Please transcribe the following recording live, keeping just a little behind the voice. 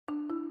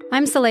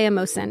I'm Saleha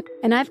Mohsin,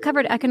 and I've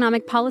covered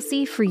economic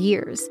policy for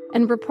years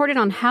and reported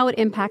on how it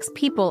impacts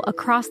people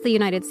across the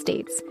United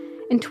States.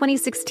 In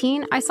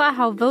 2016, I saw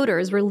how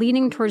voters were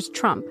leaning towards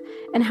Trump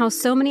and how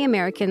so many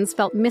Americans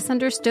felt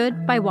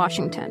misunderstood by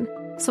Washington.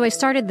 So I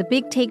started The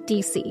Big Take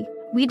DC.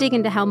 We dig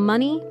into how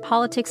money,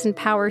 politics, and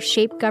power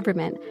shape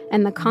government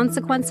and the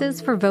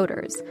consequences for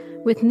voters.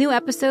 With new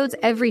episodes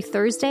every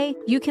Thursday,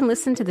 you can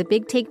listen to The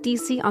Big Take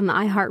DC on the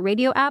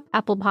iHeartRadio app,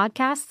 Apple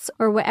Podcasts,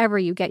 or wherever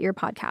you get your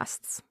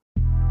podcasts.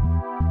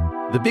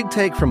 The Big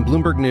Take from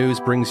Bloomberg News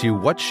brings you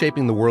what's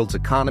shaping the world's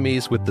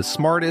economies with the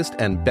smartest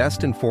and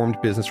best-informed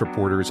business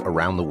reporters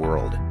around the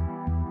world.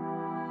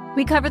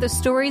 We cover the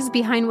stories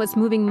behind what's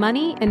moving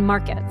money and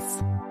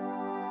markets,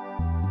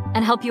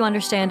 and help you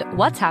understand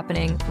what's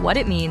happening, what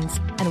it means,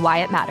 and why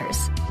it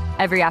matters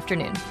every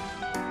afternoon.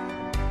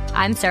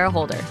 I'm Sarah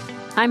Holder.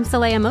 I'm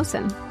Saleha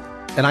Mohsin.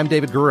 And I'm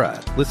David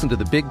Gura. Listen to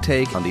The Big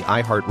Take on the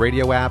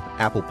iHeartRadio app,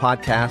 Apple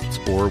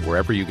Podcasts, or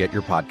wherever you get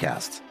your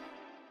podcasts.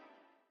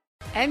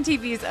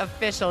 MTV's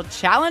official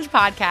Challenge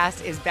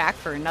podcast is back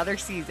for another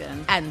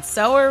season. And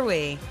so are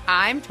we.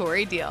 I'm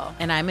Tori Deal.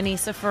 And I'm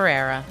Anissa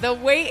Ferreira. The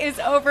wait is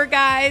over,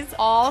 guys.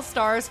 All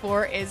Stars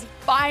 4 is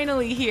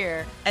finally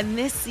here. And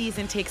this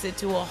season takes it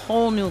to a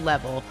whole new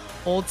level.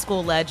 Old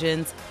school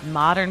legends,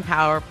 modern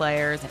power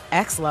players, and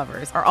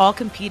ex-lovers are all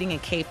competing in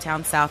Cape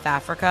Town, South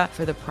Africa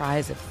for the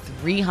prize of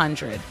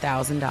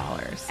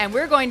 $300,000. And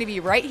we're going to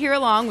be right here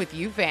along with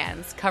you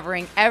fans,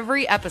 covering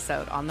every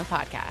episode on the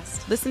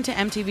podcast. Listen to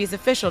MTV's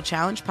official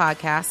Challenge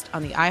podcast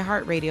on the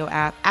iHeartRadio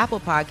app,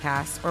 Apple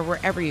Podcasts, or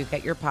wherever you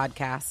get your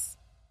podcasts.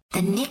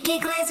 The Nikki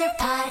Glazer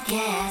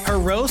Podcast. Her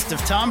roast of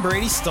Tom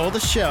Brady stole the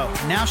show.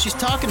 Now she's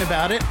talking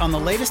about it on the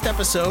latest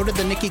episode of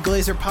the Nikki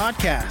Glazer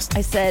Podcast. I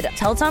said,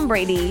 tell Tom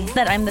Brady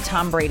that I'm the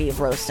Tom Brady of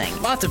roasting.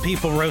 Lots of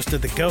people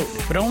roasted the GOAT,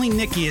 but only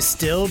Nikki is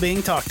still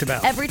being talked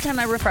about. Every time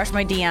I refresh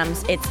my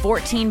DMs, it's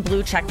 14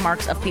 blue check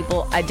marks of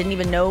people I didn't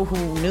even know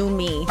who knew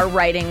me are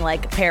writing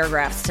like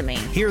paragraphs to me.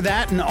 Hear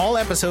that in all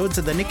episodes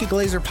of the Nikki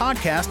Glazer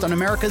Podcast on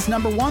America's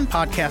 #1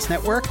 podcast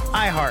network,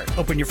 iHeart.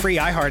 Open your free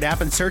iHeart app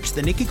and search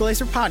the Nikki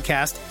Glazer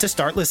Podcast to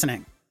start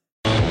listening.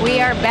 We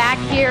are back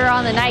here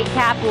on the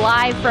Nightcap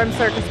live from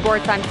Circus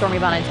Sports. I'm Stormy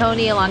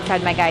Bonantoni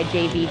alongside my guy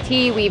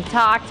JVT. We've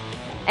talked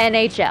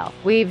NHL.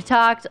 We've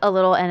talked a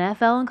little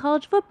NFL and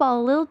college football,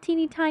 a little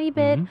teeny tiny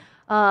bit.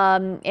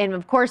 And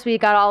of course we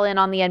got all in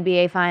on the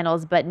NBA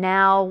finals, but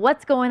now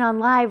what's going on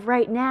live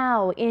right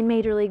now in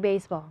Major League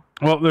Baseball?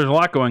 Well, there's a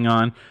lot going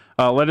on.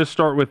 Let us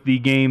start with the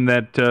game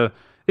that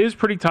is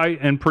pretty tight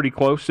and pretty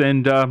close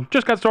and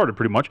just got started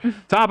pretty much.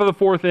 Top of the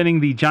fourth inning,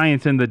 the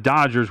Giants and the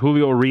Dodgers.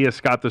 Julio Urias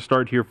got the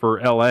start here for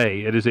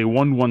L.A. It is a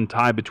 1-1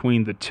 tie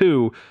between the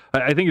two.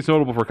 I think it's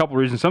notable for a couple of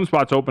reasons. Some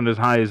spots opened as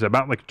high as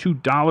about like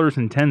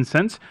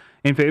 $2.10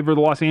 in favor of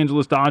the Los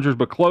Angeles Dodgers,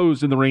 but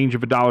closed in the range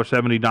of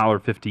 $1.70,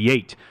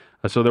 $1.58.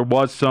 So there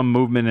was some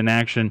movement in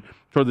action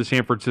for the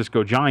San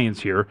Francisco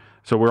Giants here.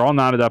 So we're all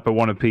knotted up at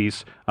one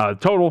apiece.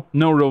 Total,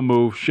 no real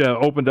move.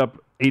 Opened up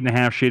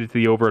 8.5, shaded to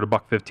the over at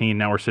 $1.15.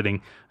 Now we're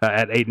sitting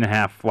at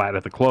 8.5 flat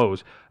at the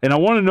close. And I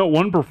want to note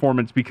one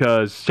performance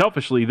because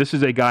selfishly, this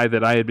is a guy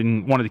that I had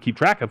been wanted to keep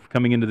track of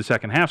coming into the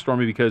second half,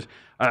 Stormy, because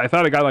I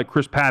thought a guy like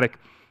Chris Paddack,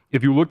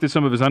 if you looked at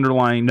some of his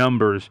underlying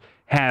numbers,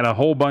 had a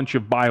whole bunch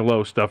of buy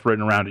low stuff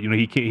written around it. You know,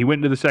 he went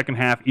into the second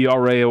half,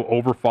 ERA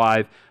over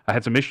 5.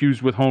 Had some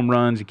issues with home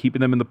runs and keeping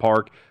them in the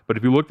park. But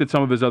if you looked at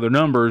some of his other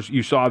numbers,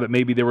 you saw that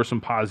maybe there was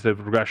some positive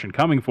progression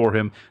coming for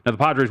him. Now, the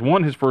Padres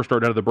won his first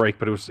start out of the break,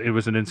 but it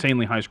was an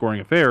insanely high-scoring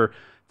affair.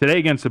 Today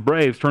against the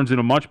Braves turns in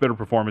a much better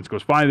performance.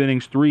 Goes 5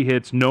 innings, 3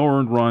 hits, no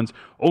earned runs,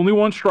 only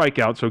 1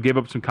 strikeout, so gave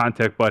up some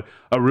contact, but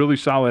a really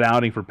solid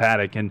outing for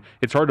Paddack. And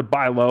it's hard to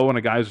buy low on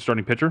a guy who's a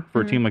starting pitcher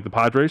for a team like the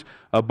Padres,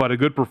 but a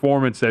good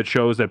performance that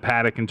shows that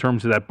Paddack, in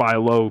terms of that buy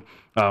low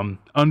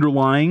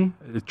underlying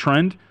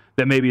trend,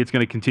 that maybe it's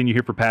going to continue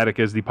here for Paddack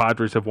as the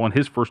Padres have won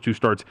his first 2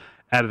 starts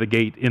out of the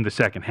gate in the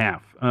second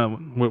half.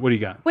 What do you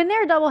got? When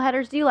there are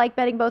doubleheaders, do you like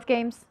betting both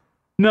games?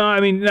 No,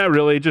 I mean, not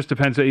really. It just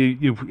depends.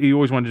 You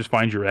always want to just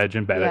find your edge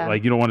and bet it.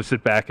 Like, you don't want to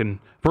sit back and,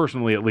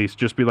 personally at least,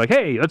 just be like,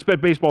 hey, let's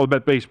bet baseball.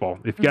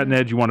 If you got an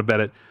edge, you want to bet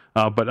it.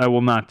 But I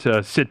will not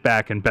sit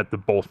back and bet the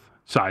both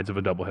sides of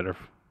a doubleheader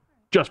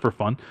just for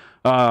fun.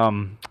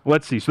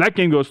 Let's see. So that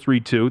game goes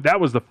 3-2. That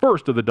was the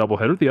first of the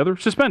doubleheader. The other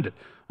suspended.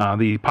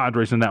 The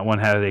Padres in that one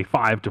had a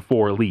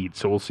 5-4 lead.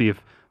 So we'll see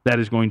if that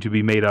is going to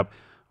be made up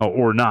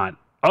or not.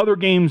 Other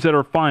games that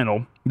are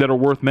final that are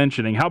worth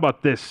mentioning. How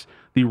about this?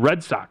 The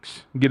Red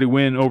Sox get a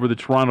win over the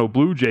Toronto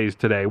Blue Jays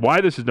today. Why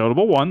this is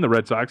notable? One, the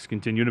Red Sox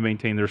continue to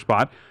maintain their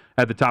spot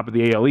at the top of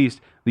the AL East.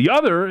 The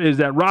other is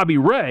that Robbie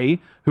Ray,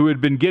 who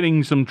had been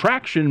getting some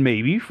traction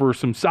maybe for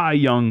some Cy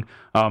Young,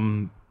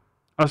 some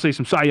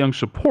Cy Young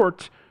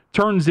support,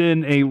 turns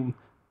in a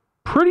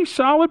pretty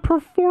solid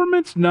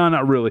performance. No,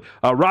 not really.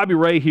 Robbie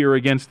Ray here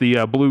against the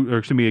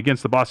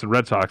against the Boston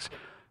Red Sox,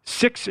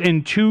 5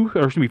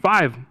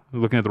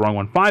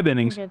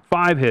 innings,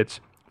 5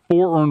 hits,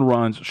 4 earned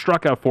runs,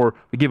 struck out 4,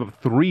 but gave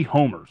up 3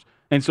 homers.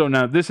 And so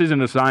now this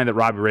isn't a sign that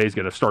Robbie Ray is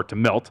going to start to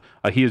melt.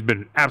 He has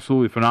been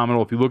absolutely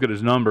phenomenal. If you look at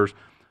his numbers,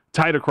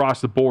 tight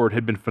across the board,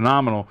 had been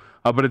phenomenal.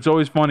 But it's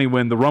always funny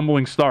when the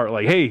rumblings start,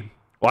 like, hey,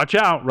 watch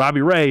out,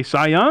 Robbie Ray,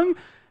 Cy Young.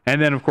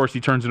 And then, of course,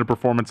 he turns in a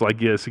performance like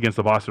this against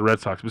the Boston Red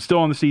Sox. But still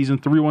on the season,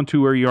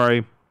 3.12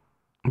 ERA.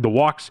 The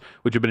walks,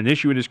 which have been an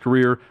issue in his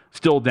career,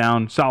 still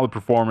down, solid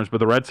performance, but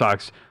the Red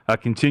Sox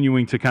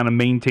continuing to kind of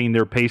maintain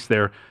their pace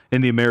there in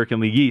the American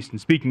League East.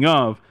 And speaking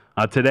of,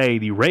 today,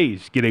 the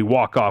Rays get a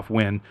walk-off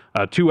win,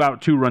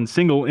 2-out, 2-run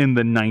single in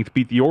the ninth,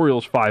 beat the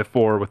Orioles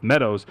 5-4 with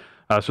Meadows.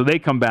 So they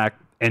come back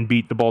and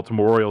beat the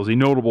Baltimore Orioles. A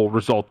notable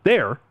result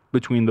there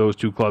between those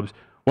two clubs.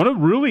 One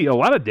of really a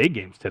lot of day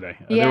games today.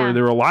 Yeah.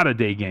 There were a lot of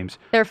day games.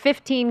 There are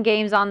 15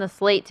 games on the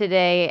slate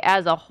today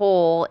as a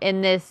whole.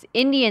 In this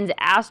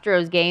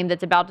Indians-Astros game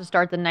that's about to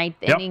start the ninth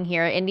inning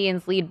here,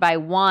 Indians lead by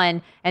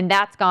 1, and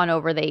that's gone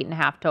over the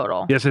 8.5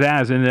 total. Yes, it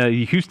has. And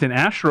the Houston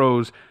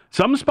Astros,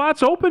 some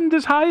spots opened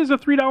as high as a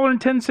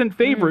 $3.10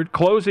 favorite,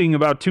 closing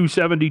about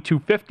 $2.70,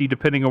 $2.50,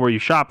 depending on where you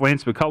shop.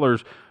 Lance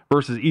McCullers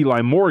versus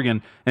Eli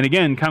Morgan. And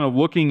again, kind of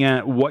looking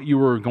at what you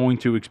were going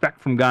to expect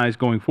from guys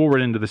going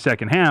forward into the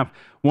second half,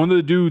 one of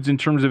the dudes in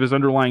terms of his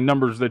underlying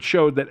numbers that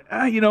showed that,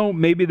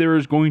 maybe there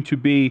is going to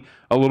be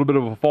a little bit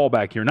of a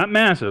fallback here. Not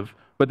massive,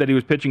 but that he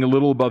was pitching a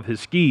little above his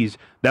skis.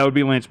 That would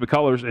be Lance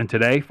McCullers. And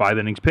today, 5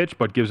 innings pitched,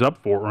 but gives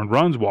up 4 earned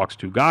runs, walks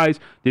 2 guys,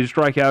 did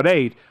strike out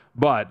 8,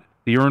 but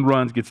the earned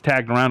runs gets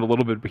tagged around a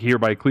little bit here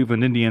by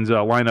Cleveland Indians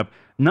lineup.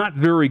 Not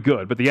very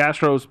good, but the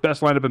Astros,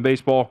 best lineup in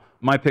baseball,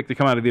 my pick to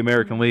come out of the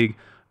American League.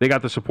 They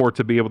got the support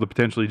to be able to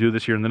potentially do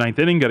this here in the ninth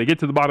inning. Got to get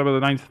to the bottom of the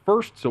ninth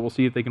first, so we'll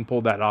see if they can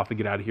pull that off and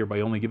get out of here by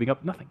only giving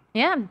up nothing.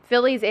 Yeah,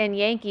 Phillies and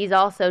Yankees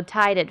also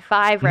tied at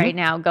 5 right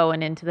now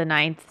going into the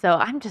ninth. So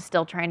I'm just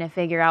still trying to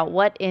figure out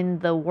what in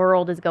the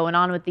world is going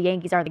on with the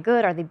Yankees. Are they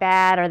good? Are they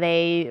bad?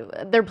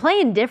 They're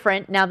playing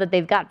different now that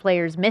they've got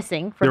players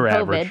missing from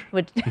COVID,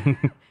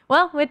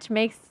 which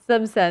makes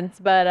some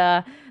sense.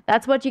 But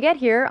that's what you get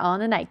here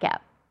on the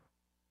Nightcap.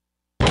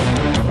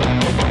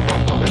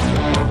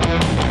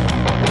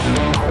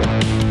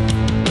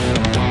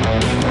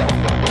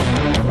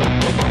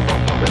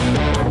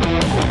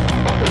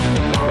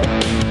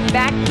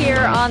 Back here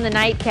on the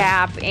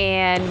Nightcap,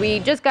 and we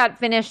just got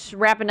finished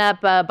wrapping up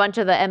a bunch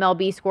of the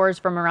MLB scores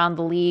from around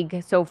the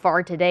league so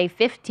far today.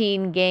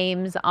 15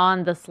 games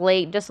on the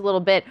slate. Just a little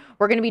bit.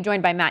 We're going to be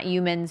joined by Matt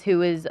Youmans,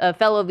 who is a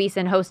fellow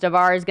VSiN host of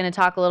ours, going to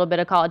talk a little bit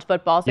of college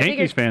football. So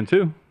Yankees fan,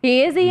 too.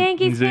 He is a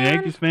Yankees fan? He's a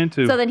Yankees fan,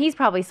 too. So then he's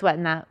probably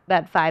sweating that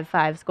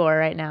 5-5 score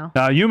right now.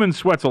 Youmans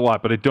sweats a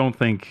lot, but I don't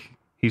think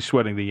he's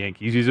sweating the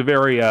Yankees. He's a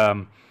very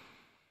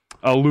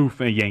aloof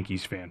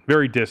Yankees fan.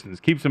 Very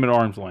distant. Keeps him at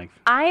arm's length.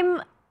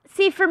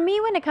 See, for me,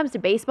 when it comes to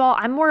baseball,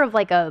 I'm more of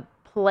like a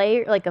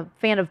player, like a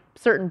fan of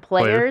certain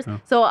players.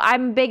 So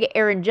I'm a big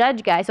Aaron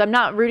Judge guy. So I'm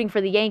not rooting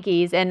for the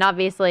Yankees. And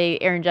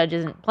obviously, Aaron Judge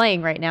isn't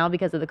playing right now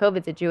because of the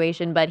COVID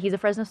situation, but he's a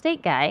Fresno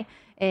State guy.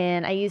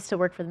 And I used to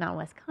work for the Mountain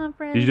West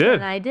Conference. You did?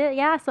 And I did,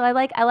 yeah. So I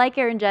like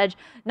Aaron Judge.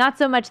 Not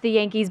so much the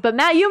Yankees, but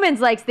Matt Youmans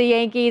likes the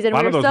Yankees, and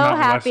we're so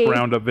happy. A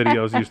lot of those Mountain West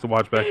Roundup videos I used to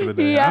watch back in the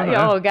day.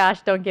 Yeah. Oh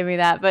gosh, don't give me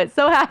that. But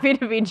so happy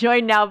to be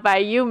joined now by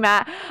you,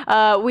 Matt.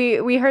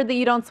 We heard that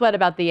you don't sweat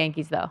about the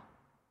Yankees, though.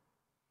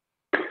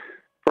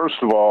 First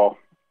of all,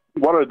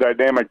 what a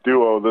dynamic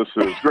duo this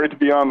is. Great to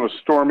be on with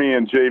Stormy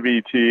and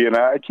JVT, and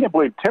I can't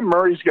believe Tim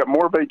Murray's got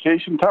more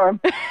vacation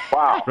time.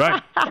 Wow.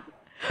 Right.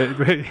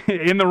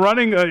 In the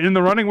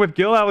running with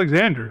Gil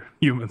Alexander,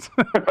 Youmans.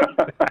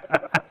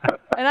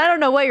 And I don't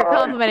know what you're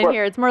complimenting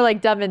here. It's more like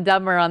Dumb and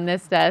Dumber on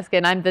this desk,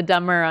 and I'm the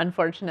dumber,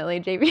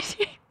 unfortunately,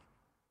 JVT.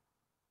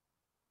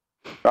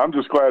 I'm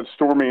just glad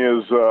Stormy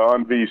is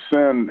on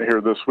VSiN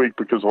here this week,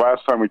 because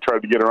last time we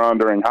tried to get her on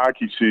during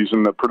hockey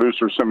season, the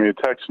producer sent me a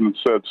text and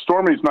said,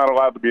 Stormy's not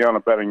allowed to be on a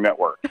betting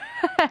network.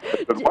 I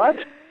said, what?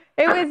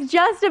 It was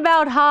just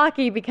about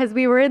hockey because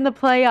we were in the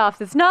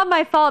playoffs. It's not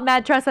my fault,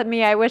 Matt. Trust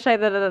me. I wish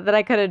that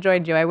I could have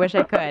joined you. I wish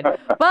I could.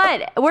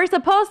 But we're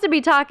supposed to be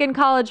talking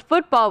college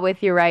football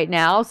with you right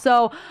now.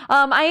 So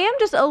I am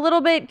just a little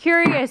bit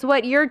curious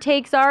what your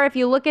takes are. If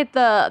you look at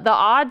the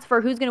odds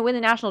for who's going to win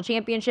the national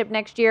championship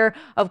next year,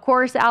 of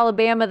course,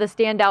 Alabama, the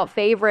standout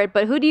favorite.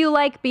 But who do you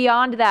like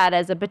beyond that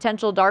as a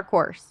potential dark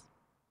horse?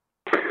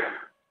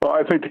 Well,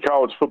 I think the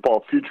College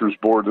Football Futures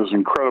Board is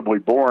incredibly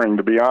boring,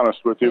 to be honest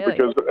with you,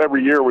 because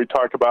every year we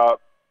talk about,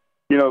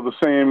 the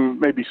same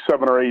maybe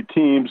 7 or 8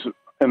 teams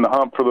in the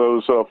hunt for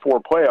those 4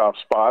 playoff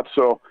spots.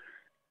 So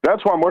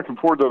that's why I'm looking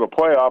forward to the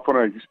playoff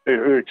when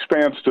it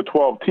expands to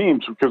 12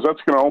 teams, because that's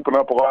going to open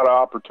up a lot of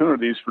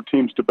opportunities for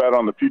teams to bet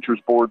on the Futures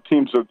Board,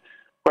 teams that,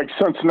 like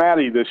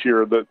Cincinnati this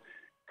year, that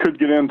could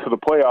get into the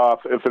playoff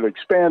if it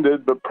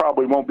expanded, but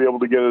probably won't be able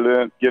to get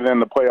in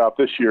the playoff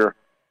this year,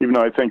 even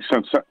though I think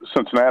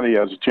Cincinnati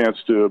has a chance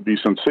to be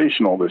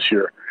sensational this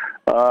year.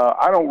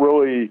 I don't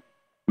really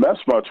mess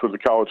much with the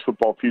College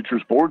Football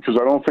Futures Board because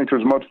I don't think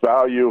there's much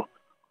value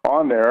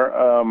on there.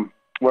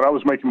 When I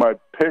was making my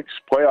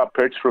playoff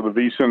picks for the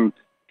VSiN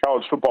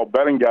College Football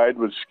Betting Guide,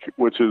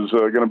 which is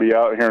going to be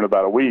out here in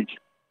about a week,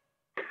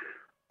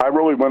 I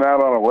really went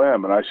out on a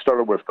limb, and I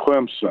started with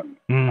Clemson,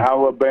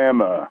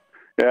 Alabama.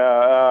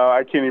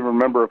 I can't even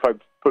remember if I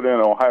put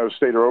in Ohio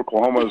State or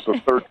Oklahoma as the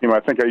third team. I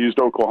think I used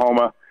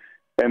Oklahoma.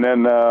 And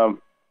then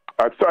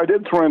I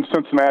did throw in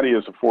Cincinnati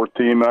as a fourth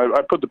team.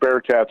 I put the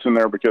Bearcats in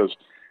there because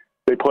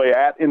they play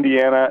at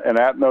Indiana and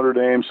at Notre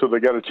Dame, so they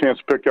got a chance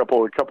to pick up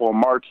a couple of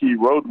marquee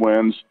road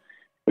wins.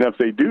 And if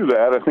they do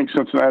that, I think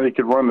Cincinnati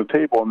could run the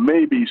table and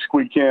maybe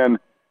squeak in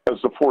as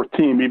the fourth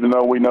team, even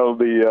though we know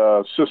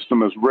the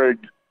system is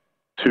rigged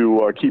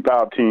to keep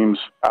out teams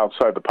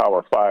outside the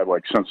Power Five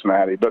like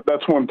Cincinnati. But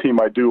that's one team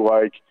I do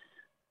like.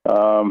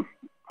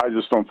 I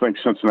just don't think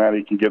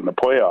Cincinnati can get in the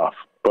playoff.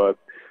 But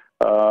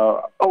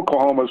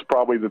Oklahoma is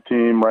probably the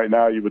team right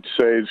now you would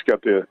say has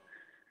got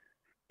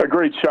a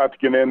great shot to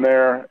get in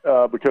there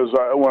because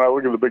when I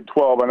look at the Big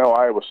 12, I know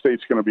Iowa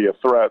State's going to be a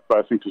threat, but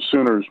I think the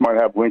Sooners might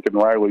have Lincoln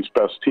Riley's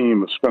best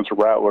team. Spencer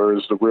Rattler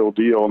is the real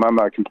deal, and I'm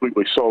not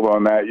completely sold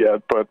on that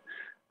yet. But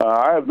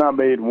I have not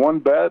made one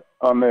bet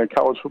on the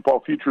college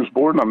football futures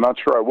board, and I'm not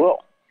sure I will.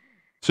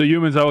 So,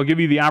 Humans, I will give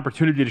you the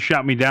opportunity to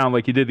shout me down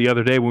like you did the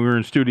other day when we were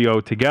in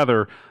studio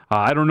together.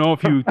 I don't know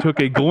if you took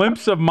a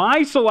glimpse of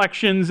my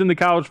selections in the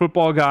college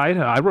football guide.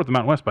 I wrote the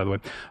Mountain West, by the way.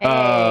 Hey,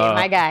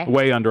 my guy.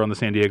 Way under on the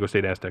San Diego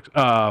State Aztecs.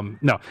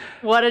 No.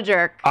 What a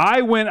jerk.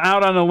 I went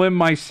out on a limb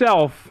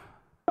myself.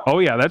 Oh,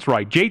 yeah, that's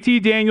right.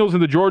 JT Daniels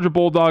and the Georgia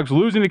Bulldogs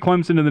losing to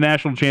Clemson in the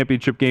national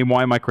championship game.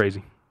 Why am I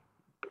crazy?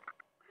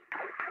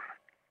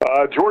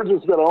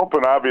 Georgia's been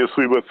open,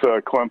 obviously, with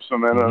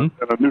Clemson in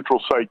a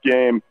neutral site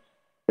game.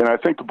 And I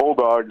think the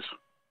Bulldogs,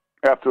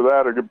 after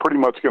that, are pretty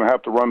much going to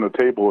have to run the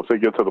table if they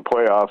get to the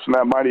playoffs. And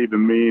that might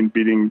even mean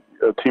beating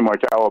a team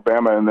like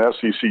Alabama in the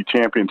SEC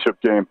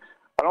championship game.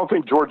 I don't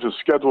think Georgia's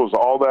schedule is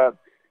all that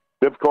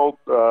difficult.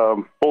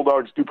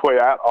 Bulldogs do play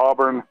at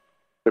Auburn.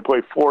 They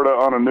play Florida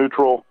on a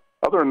neutral.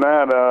 Other than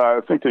that,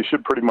 I think they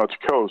should pretty much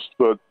coast.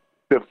 But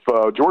if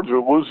Georgia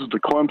loses to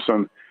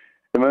Clemson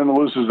and then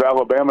loses to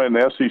Alabama in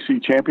the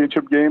SEC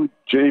championship game,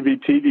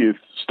 JVT, do you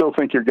still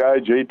think your guy,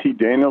 JT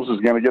Daniels,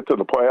 is going to get to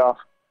the playoff?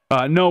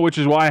 No, which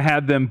is why I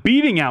had them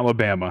beating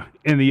Alabama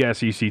in the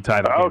SEC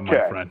title game,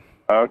 my friend.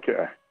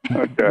 Okay.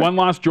 One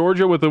lost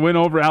Georgia with a win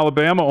over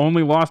Alabama,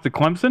 only lost to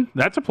Clemson.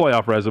 That's a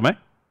playoff resume.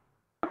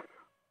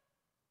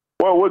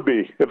 Well, it would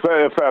be. If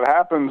that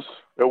happens,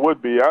 it would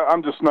be.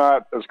 I'm just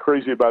not as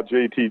crazy about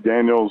JT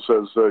Daniels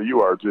as you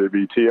are,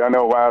 JVT. I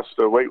know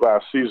late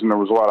last season there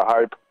was a lot of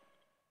hype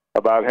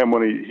about him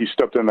when he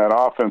stepped in that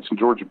offense, and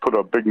Georgia put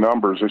up big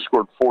numbers. They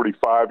scored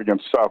 45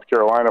 against South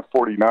Carolina,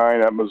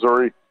 49 at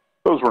Missouri.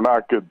 Those were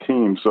not good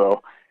teams,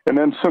 though. And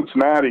then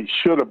Cincinnati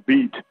should have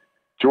beat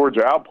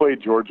Georgia, outplayed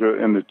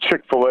Georgia in the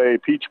Chick-fil-A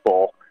Peach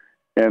Bowl,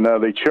 and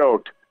they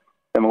choked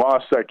and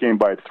lost that game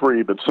by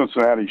 3, but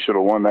Cincinnati should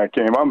have won that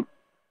game.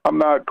 I'm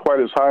not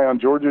quite as high on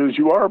Georgia as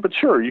you are, but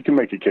sure, you can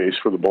make a case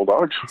for the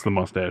Bulldogs. It's the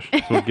mustache.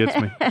 That's what gets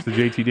me. It's the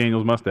JT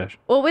Daniels mustache.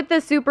 Well, with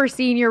the super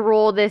senior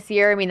rule this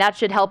year, I mean, that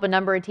should help a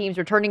number of teams.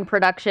 Returning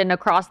production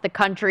across the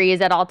country is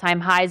at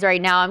all-time highs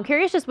right now. I'm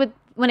curious just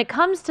when it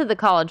comes to the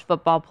college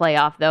football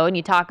playoff, though, and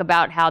you talk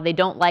about how they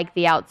don't like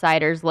the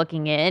outsiders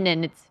looking in,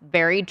 and it's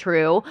very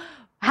true.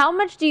 How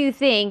much do you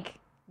think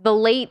the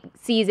late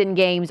season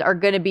games are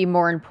going to be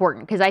more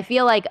important? Because I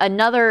feel like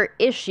another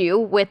issue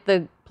with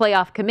the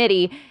playoff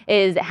committee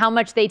is how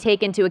much they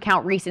take into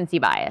account recency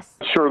bias.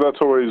 Sure, that's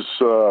always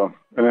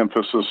an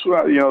emphasis.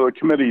 The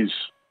committees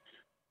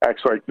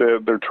acts like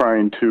they're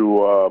trying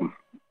to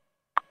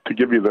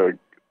give you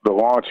the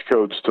launch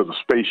codes to the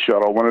space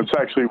shuttle when it's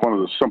actually one of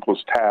the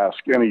simplest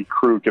tasks any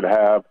crew could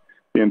have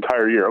the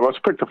entire year. Let's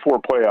pick the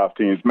 4 playoff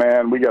teams.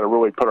 Man, we got to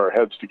really put our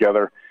heads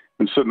together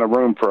and sit in a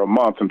room for a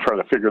month and try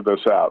to figure this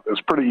out. It's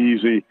pretty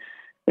easy,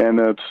 and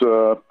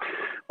it's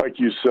like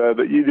you said,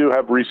 that you do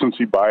have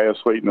recency bias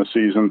late in the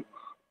season,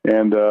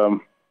 and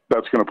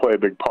that's going to play a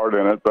big part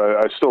in it. But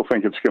I still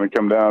think it's going to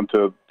come down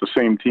to the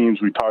same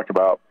teams we talk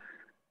about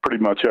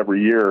pretty much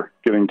every year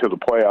getting to the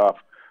playoff.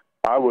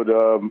 I would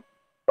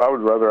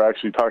rather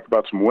actually talk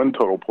about some win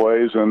total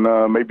plays and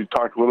maybe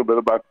talk a little bit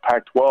about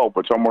Pac-12,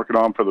 which I'm working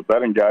on for the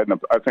betting guide. And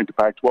I think the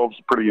Pac-12 is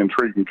a pretty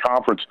intriguing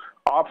conference.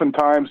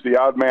 Oftentimes the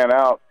odd man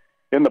out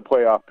in the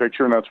playoff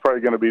picture, and that's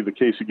probably going to be the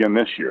case again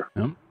this year.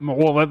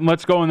 Well,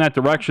 let's go in that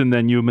direction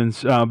then,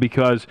 Humans,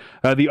 because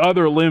the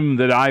other limb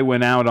that I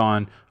went out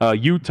on,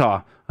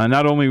 Utah,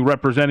 not only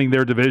representing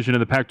their division in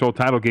the Pac-12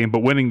 title game,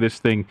 but winning this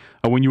thing.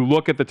 When you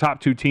look at the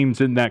top 2 teams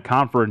in that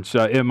conference,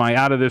 am I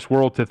out of this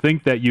world to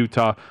think that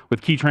Utah,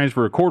 with key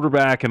transfer at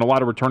quarterback and a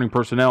lot of returning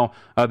personnel,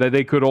 that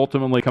they could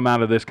ultimately come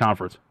out of this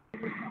conference?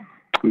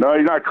 No,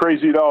 you're not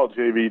crazy at all,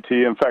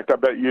 JVT. In fact, I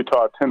bet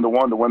Utah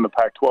 10-1 to win the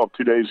Pac-12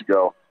 2 days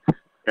ago.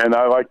 And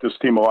I like this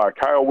team a lot.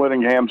 Kyle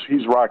Whittingham,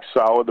 he's rock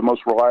solid, the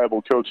most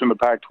reliable coach in the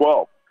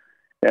Pac-12.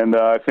 And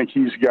I think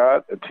he's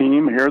got a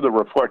team here that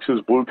reflects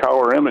his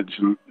blue-collar image.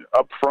 And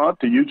up front,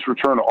 the Utes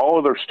return all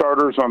of their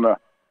starters on the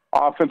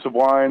offensive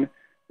line.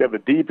 They have a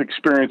deep,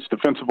 experienced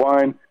defensive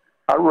line.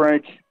 I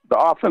rank the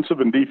offensive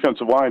and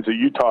defensive lines at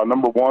Utah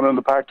number 1 in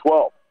the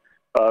Pac-12.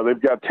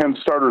 They've got 10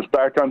 starters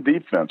back on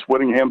defense.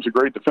 Whittingham's a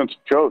great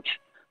defensive coach.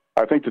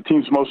 I think the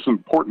team's most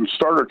important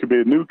starter could be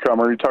a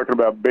newcomer. You're talking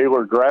about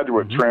Baylor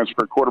graduate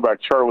transfer quarterback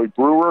Charlie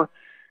Brewer.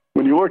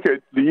 when you look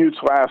at the Utes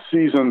last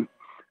season,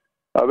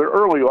 their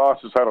early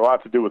losses had a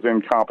lot to do with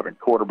incompetent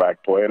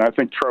quarterback play, and I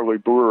think Charlie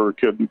Brewer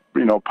could,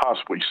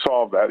 possibly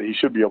solve that. He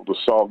should be able to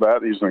solve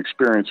that. He's an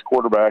experienced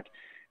quarterback.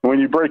 And when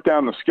you break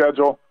down the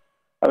schedule,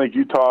 I think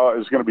Utah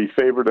is going to be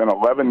favored in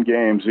 11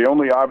 games. The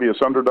only obvious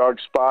underdog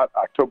spot,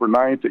 October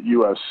 9th at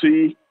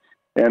USC,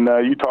 and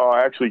Utah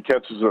actually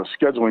catches a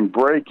scheduling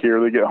break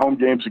here. They get home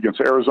games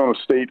against Arizona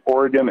State,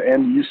 Oregon,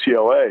 and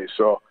UCLA.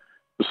 So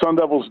the Sun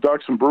Devils,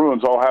 Ducks, and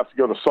Bruins all have to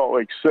go to Salt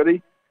Lake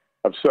City.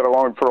 I've said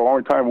for a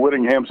long time,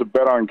 Whittingham's a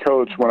bet-on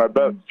coach. When I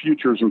bet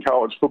futures in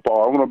college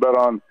football, I want to bet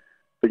on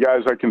the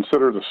guys I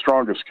consider the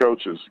strongest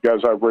coaches, the guys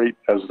I rate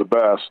as the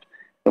best.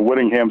 And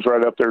Whittingham's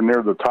right up there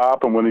near the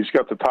top. And when he's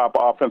got the top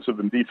offensive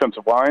and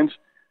defensive lines,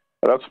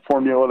 that's a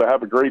formula to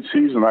have a great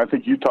season. I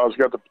think Utah's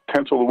got the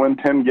potential to win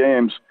 10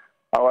 games.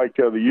 I like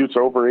the Utes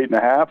over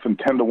 8.5 and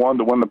 10-1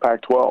 to win the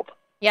Pac-12.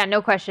 Yeah,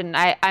 no question.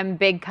 I'm a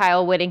big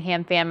Kyle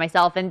Whittingham fan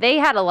myself, and they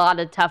had a lot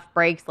of tough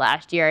breaks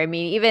last year. I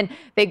mean, even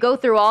they go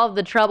through all of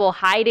the trouble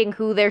hiding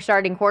who their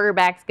starting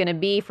quarterback's going to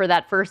be for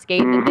that first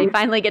game that they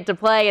finally get to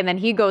play, and then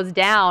he goes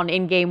down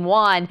in game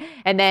one,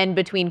 and then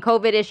between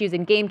COVID issues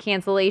and game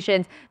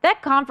cancellations,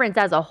 that conference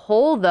as a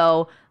whole,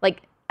 though,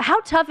 how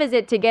tough is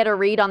it to get a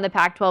read on the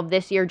Pac-12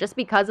 this year just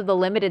because of the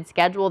limited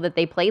schedule that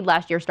they played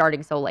last year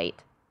starting so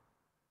late?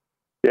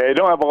 Yeah, you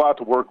don't have a lot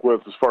to work with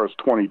as far as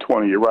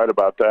 2020. You're right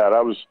about that.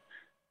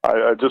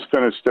 I just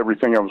finished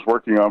everything I was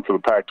working on for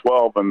the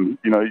Pac-12, and,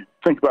 you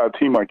think about a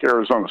team like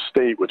Arizona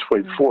State, which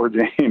played 4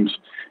 games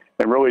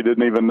and really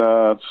didn't even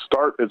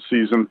start its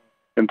season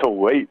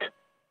until late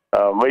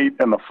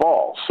in the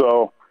fall.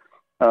 So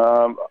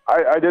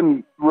I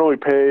didn't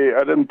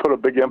put a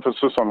big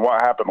emphasis on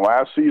what happened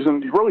last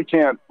season. You really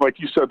can't, like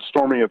you said,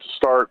 Stormy, at the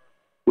start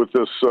with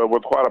this,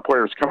 with a lot of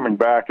players coming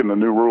back in the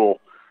new rule,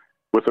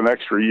 with an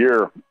extra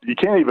year, you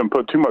can't even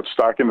put too much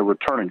stock into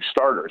returning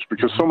starters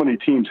because so many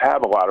teams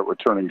have a lot of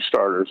returning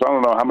starters. I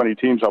don't know how many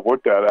teams I've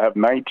looked at that have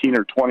 19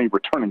 or 20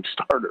 returning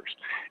starters.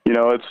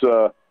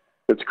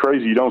 It's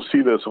crazy. You don't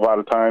see this a lot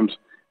of times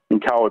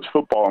in college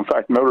football. In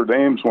fact, Notre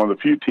Dame's one of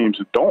the few teams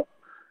that don't.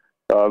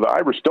 The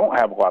Irish don't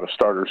have a lot of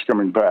starters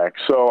coming back.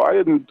 So I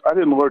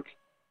didn't look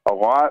a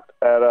lot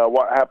at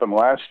what happened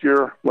last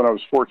year when I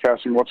was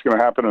forecasting what's going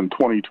to happen in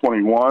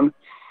 2021.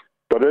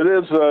 But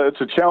it's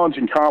a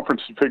challenging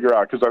conference to figure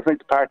out because I think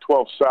the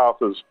Pac-12 South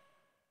has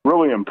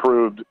really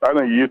improved. I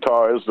think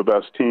Utah is the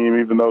best team,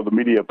 even though the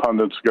media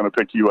pundits are going to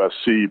pick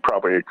USC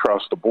probably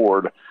across the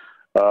board.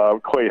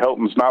 Clay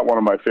Helton's not one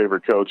of my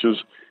favorite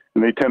coaches,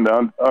 and they tend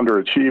to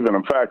underachieve. And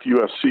in fact,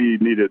 USC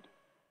needed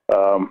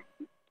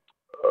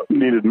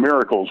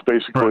miracles,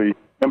 basically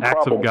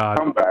improbable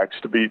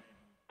comebacks to beat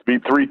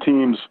 3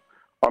 teams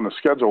on the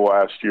schedule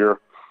last year.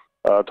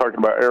 Talking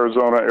about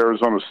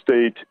Arizona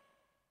State,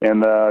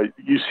 and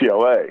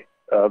UCLA.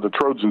 The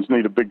Trojans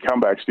needed big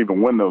comebacks to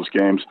even win those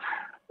games.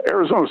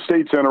 Arizona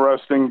State's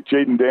interesting.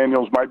 Jaden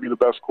Daniels might be the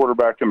best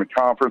quarterback in the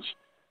conference.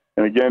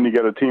 And again, you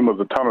got a team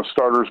with a ton of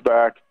starters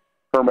back.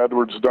 Herm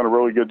Edwards has done a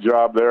really good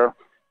job there.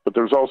 But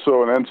there's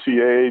also an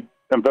NCAA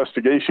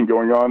investigation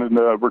going on in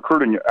the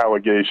recruiting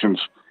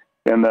allegations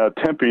in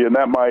Tempe, and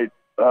that might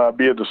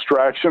be a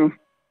distraction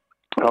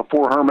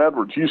for Herm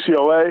Edwards.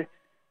 UCLA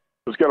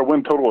has got a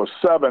win total of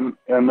 7,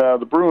 and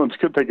the Bruins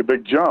could take a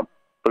big jump.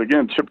 But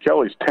again, Chip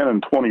Kelly's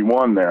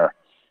 10-21 there,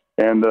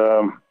 and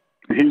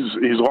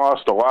he's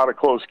lost a lot of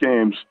close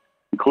games,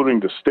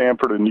 including to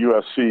Stanford and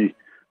USC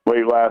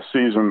late last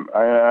season.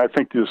 I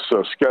think this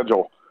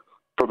schedule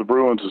for the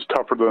Bruins is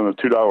tougher than a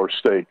 $2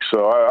 steak.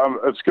 So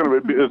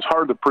it's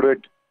hard to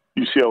predict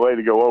UCLA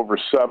to go over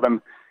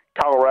 7.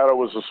 Colorado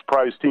was a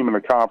surprise team in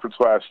the conference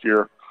last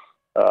year.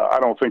 I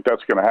don't think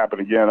that's going to happen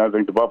again. I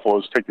think the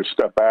Buffaloes take a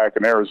step back,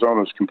 and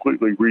Arizona's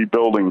completely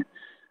rebuilding.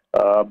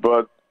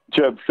 But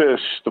Jed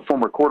Fish, the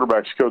former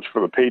quarterbacks coach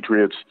for the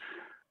Patriots,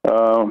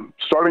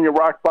 starting at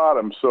rock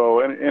bottom. So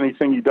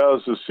anything he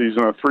does this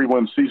season, a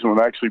 3-win season,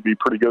 would actually be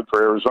pretty good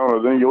for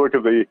Arizona. Then you look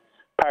at the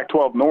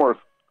Pac-12 North,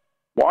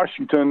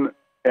 Washington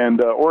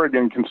and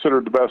Oregon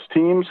considered the best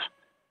teams.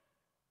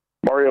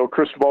 Mario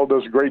Cristobal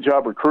does a great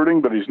job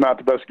recruiting, but he's not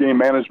the best game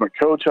management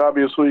coach,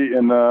 obviously.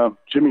 And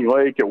Jimmy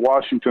Lake at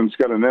Washington's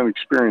got an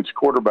inexperienced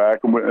quarterback,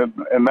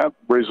 and that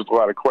raises a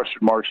lot of question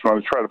marks when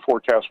I try to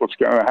forecast what's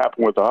going to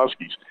happen with the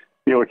Huskies.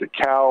 You look at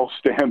Cal,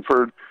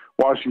 Stanford,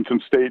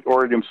 Washington State,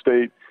 Oregon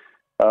State.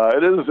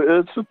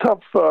 It's a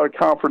tough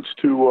conference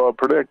to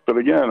predict. But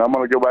again, I'm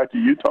going to go back to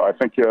Utah. I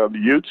think the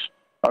Utes,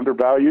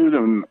 undervalued,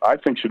 and I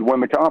think should win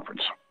the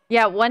conference.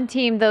 Yeah, one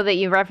team, though, that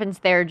you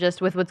referenced there,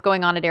 just with what's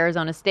going on at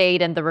Arizona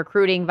State and the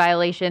recruiting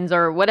violations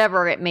or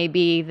whatever it may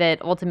be that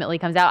ultimately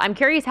comes out. I'm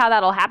curious how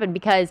that'll happen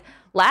because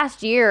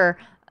last year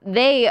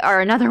they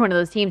are another one of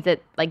those teams that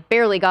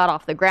barely got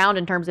off the ground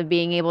in terms of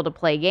being able to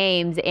play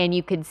games, and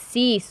you could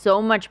see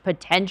so much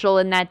potential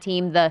in that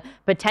team, the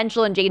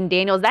potential in Jaden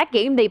Daniels. That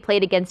game they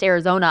played against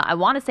Arizona, I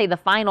want to say the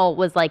final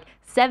was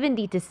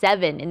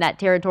 70-7 in that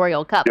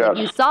Territorial Cup. Yes.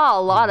 You saw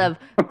a lot of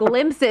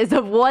glimpses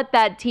of what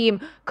that team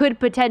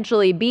could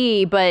potentially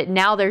be, but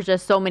now there's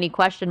just so many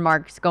question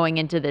marks going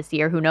into this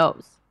year. Who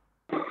knows?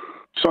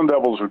 Sun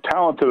Devils are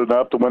talented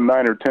enough to win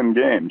 9 or 10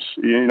 games.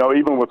 You know,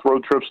 even with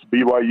road trips to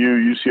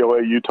BYU,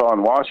 UCLA, Utah,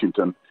 and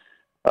Washington,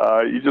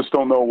 you just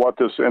don't know what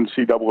this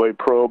NCAA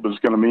probe is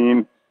going to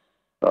mean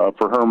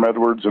for Herm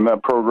Edwards and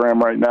that program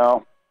right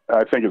now.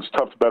 I think it's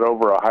tough to bet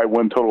over a high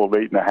win total of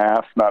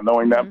 8.5, not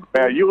knowing that.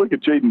 Man, you look at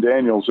Jaden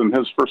Daniels in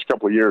his first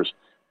couple of years.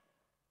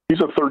 He's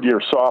a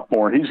third-year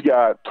sophomore. He's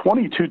got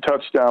 22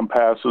 touchdown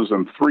passes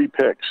and 3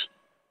 picks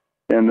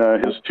in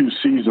his 2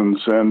 seasons.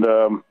 And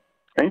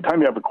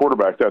anytime you have a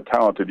quarterback that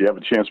talented, you have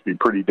a chance to be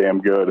pretty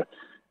damn good.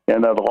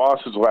 And the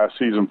losses last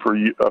season for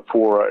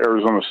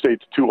Arizona State,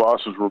 the 2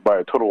 losses were by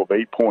a total of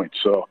 8 points.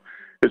 So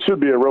it should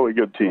be a really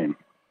good team.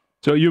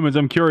 So, Youmans,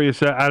 I'm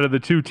curious, out of the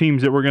 2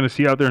 teams that we're going to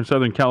see out there in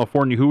Southern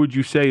California, who would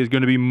you say is going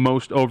to be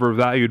most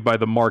overvalued by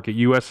the market,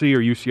 USC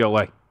or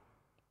UCLA?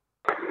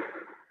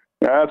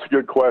 Yeah, that's a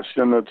good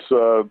question. It's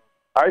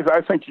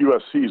I think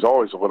USC is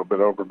always a little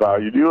bit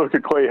overvalued. You look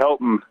at Clay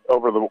Helton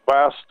over the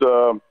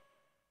last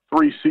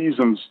 3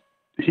 seasons,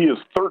 he is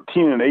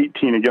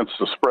 13-18 against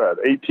the spread,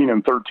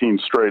 18-13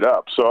 straight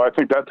up. So I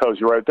think that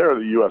tells you right there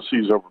that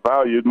USC is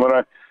overvalued. And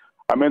when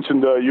I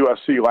mentioned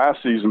USC last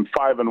season,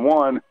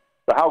 5-1,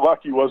 but how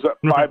lucky was that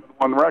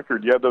 5-1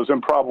 record? You had those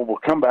improbable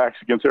comebacks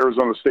against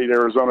Arizona State,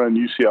 Arizona, and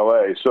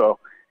UCLA. So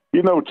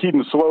even though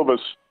Keaton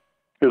Slovis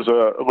is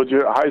a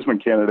legit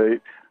Heisman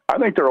candidate, I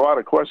think there are a lot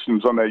of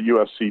questions on that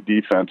USC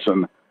defense,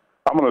 and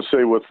I'm going to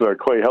say with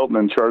Clay Helton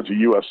in charge of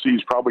USC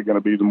is probably going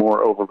to be the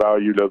more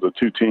overvalued of the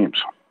 2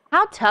 teams.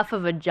 How tough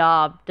of a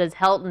job does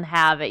Helton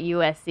have at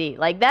USC?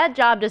 Like, that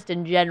job just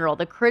in general,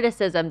 the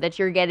criticism that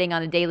you're getting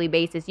on a daily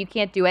basis, you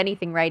can't do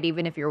anything right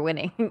even if you're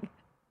winning.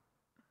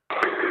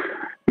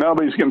 No,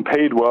 but he's getting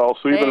paid well,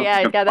 so even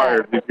if he's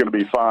fired, he's going to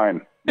be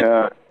fine.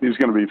 Yeah, he's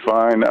going to be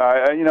fine.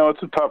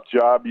 It's a tough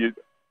job. You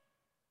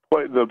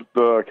play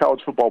the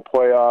college football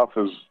playoff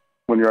is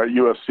when you're at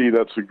USC.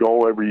 That's a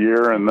goal every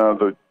year, and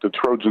the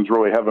Trojans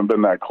really haven't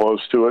been that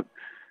close to it.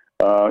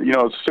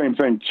 It's the same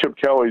thing. Chip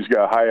Kelly's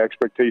got high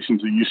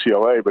expectations at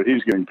UCLA, but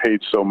he's getting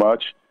paid so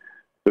much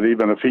that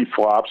even if he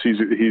flops, he's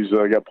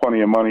got plenty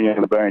of money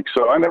in the bank.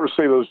 So I never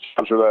say those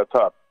jobs are that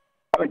tough.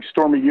 I think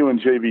Stormy Yu and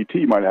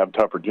JVT might have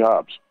tougher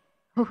jobs.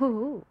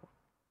 And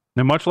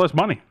much less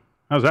money.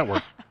 How does that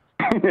work?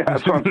 Yeah,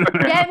 that's what I'm saying.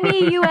 Get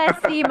me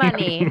USC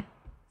money.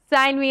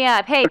 Sign me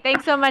up. Hey,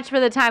 thanks so much for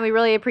the time. We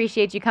really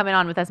appreciate you coming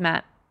on with us,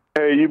 Matt.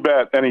 Hey, you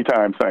bet.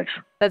 Anytime. Thanks.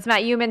 That's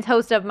Matt Youmans,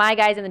 host of My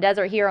Guys in the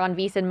Desert here on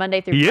VSiN Monday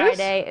through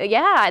Friday.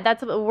 Yeah,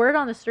 that's a word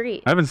on the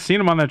street. I haven't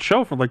seen him on that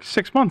show for like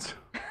 6 months.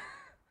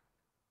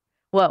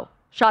 Whoa.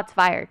 Shots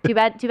fired. Too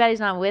bad he's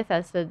not with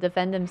us to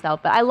defend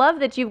himself. But I love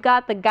that you've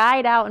got the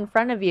guide out in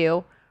front of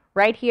you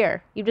right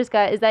here. You've just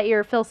got, is that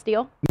your Phil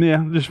Steele?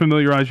 Yeah, just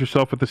familiarize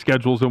yourself with the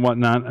schedules and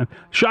whatnot. And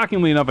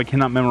shockingly enough, I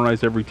cannot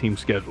memorize every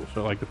team's schedule,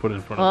 so I like to put it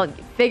in front of me.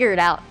 Well, figure it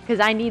out, because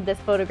I need this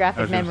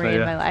photographic memory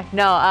in my life.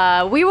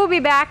 No, we will be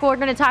back. We're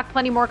going to talk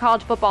plenty more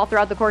college football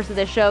throughout the course of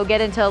this show,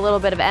 get into a little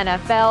bit of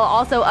NFL,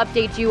 also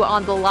update you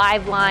on the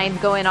live lines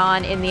going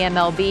on in the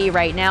MLB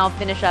right now,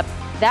 finish up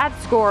that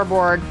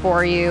scoreboard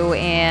for you,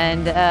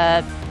 and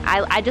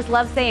I just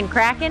love saying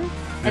Kraken,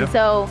 and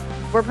so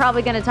we're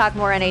probably going to talk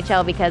more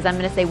NHL because I'm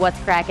going to say what's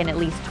cracking at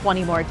least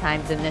 20 more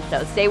times in this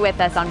show. Stay with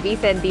us on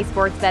VSiN, the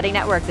Sports Betting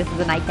Network. This is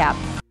the Nightcap.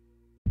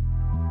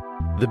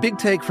 The Big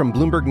Take from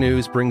Bloomberg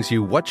News brings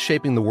you what's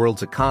shaping the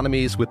world's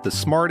economies with the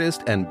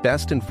smartest and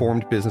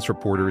best-informed business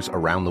reporters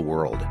around the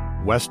world.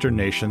 Western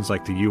nations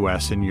like the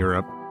U.S. and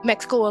Europe.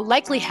 Mexico will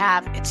likely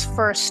have its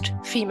first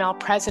female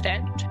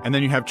president. And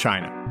then you have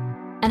China.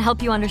 And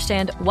help you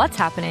understand what's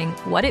happening,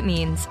 what it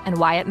means, and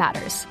why it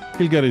matters.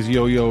 He'll get his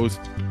yo-yos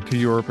to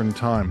Europe in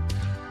time.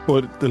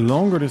 But the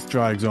longer this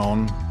drags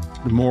on,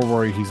 the more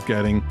worry he's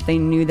getting. They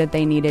knew that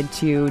they needed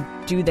to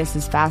do this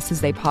as fast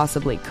as they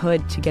possibly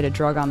could to get a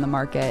drug on the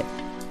market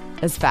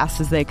as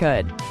fast as they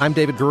could. I'm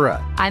David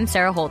Gura. I'm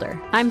Sarah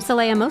Holder. I'm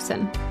Saleha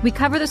Mohsin. We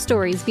cover the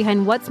stories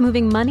behind what's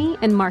moving money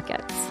and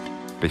markets.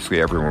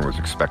 Basically, everyone was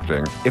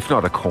expecting, if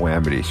not a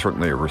calamity,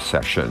 certainly a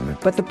recession.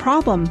 But the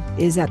problem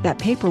is that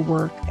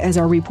paperwork, as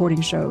our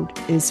reporting showed,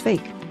 is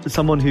fake. As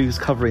someone who's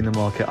covering the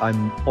market,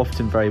 I'm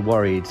often very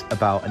worried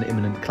about an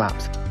imminent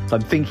collapse. So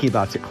I'm thinking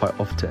about it quite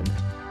often.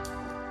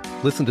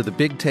 Listen to The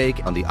Big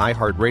Take on the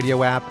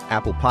iHeartRadio app,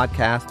 Apple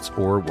Podcasts,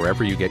 or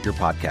wherever you get your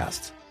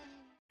podcasts.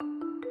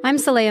 I'm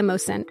Saleha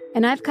Mohsin,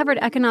 and I've covered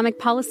economic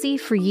policy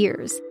for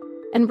years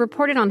and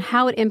reported on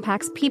how it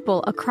impacts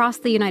people across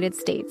the United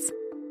States.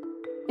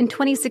 In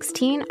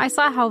 2016, I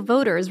saw how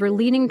voters were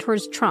leaning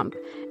towards Trump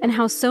and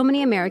how so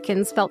many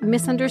Americans felt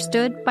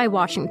misunderstood by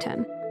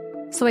Washington.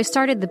 So I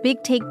started The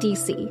Big Take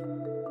DC.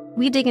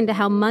 We dig into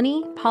how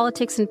money,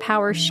 politics, and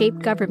power shape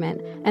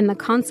government and the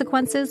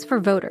consequences for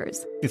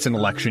voters. It's an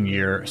election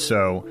year,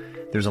 so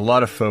there's a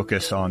lot of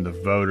focus on the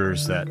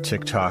voters that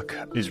TikTok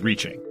is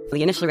reaching.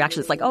 The initial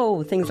reaction is like,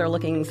 oh, things are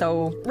looking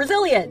so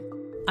resilient.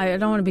 I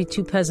don't want to be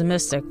too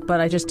pessimistic, but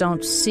I just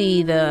don't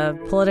see the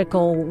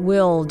political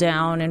will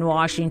down in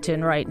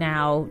Washington right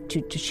now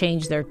to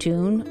change their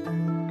tune.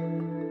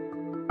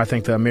 I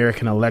think the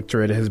American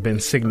electorate has been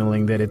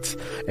signaling that it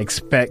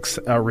expects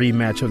a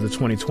rematch of the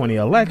 2020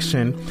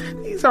 election.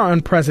 These are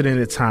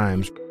unprecedented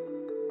times.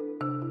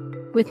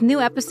 With new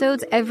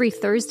episodes every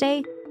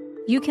Thursday,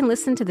 you can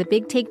listen to The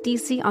Big Take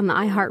DC on the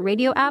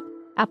iHeartRadio app,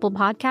 Apple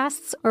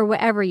Podcasts, or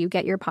wherever you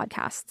get your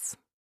podcasts.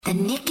 The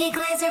Nikki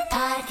Glaser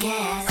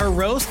Podcast. Her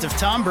roast of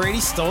Tom Brady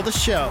stole the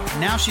show.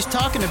 Now she's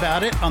talking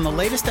about it on the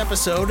latest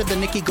episode of the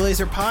Nikki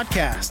Glaser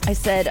Podcast. I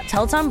said,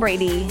 tell Tom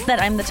Brady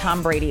that I'm the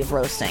Tom Brady of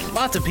roasting.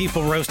 Lots of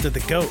people roasted the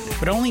GOAT,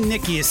 but only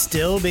Nikki is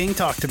still being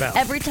talked about.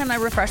 Every time I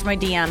refresh my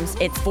DMs,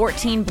 it's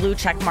 14 blue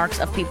check marks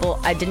of people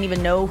I didn't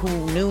even know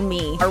who knew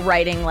me are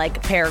writing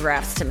like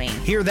paragraphs to me.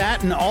 Hear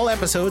that in all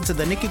episodes of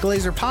the Nikki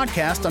Glaser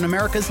Podcast on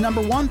America's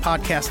 #1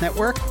 podcast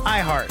network,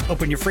 iHeart.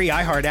 Open your free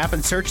iHeart app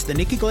and search the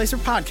Nikki Glaser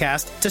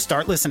Podcast to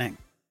start listening.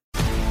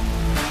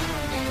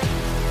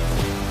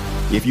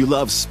 If you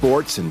love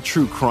sports and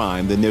true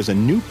crime, then there's a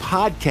new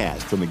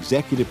podcast from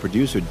executive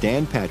producer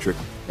Dan Patrick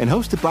and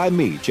hosted by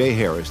me, Jay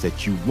Harris,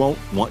 that you won't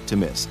want to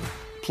miss.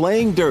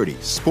 Playing Dirty: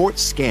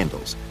 Sports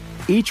Scandals.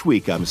 Each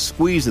week, I'm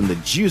squeezing the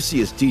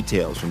juiciest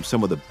details from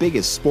some of the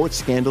biggest sports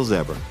scandals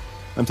ever.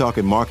 I'm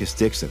talking Marcus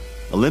Dixon,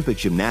 Olympic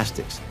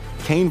gymnastics,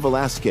 Cain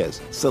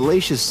Velasquez,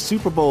 salacious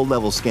Super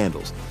Bowl-level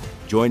scandals.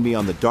 Join me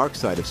on the dark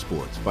side of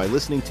sports by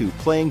listening to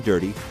Playing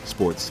Dirty: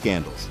 Sports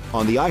Scandals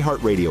on the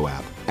iHeartRadio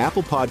app,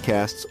 Apple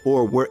Podcasts,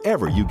 or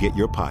wherever you get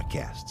your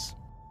podcasts.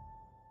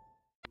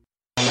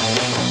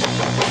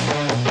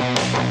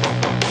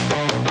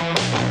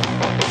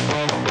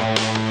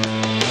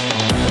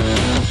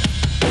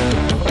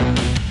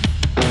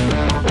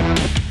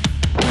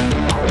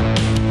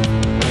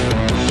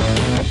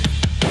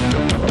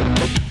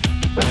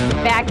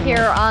 Back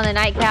here on the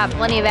Nightcap,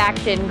 plenty of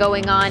action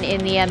going on in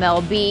the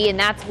MLB, and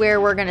that's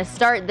where we're going to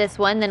start this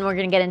one. Then we're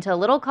going to get into a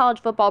little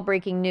college football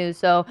breaking news.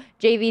 So,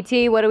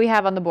 JVT, what do we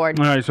have on the board?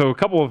 All right, so a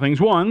couple of things.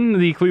 One,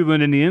 the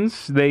Cleveland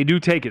Indians, they do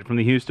take it from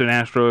the Houston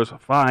Astros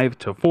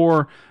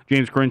 5-4.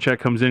 James Karinchak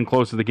comes in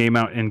close to the game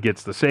out and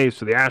gets the save,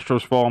 so the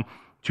Astros fall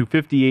to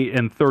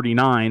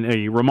 58-39.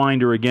 A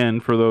reminder again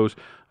for those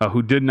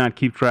who did not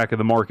keep track of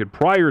the market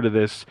prior to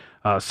this,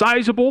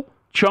 sizable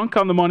chunk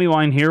on the money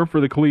line here for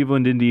the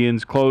Cleveland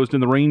Indians, closed in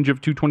the range of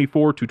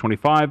 224,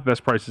 225.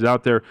 Best prices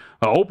out there,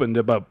 opened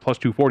about plus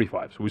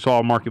 245. So we saw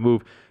a market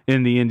move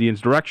in the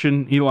Indians'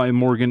 direction. Eli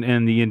Morgan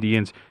and the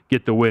Indians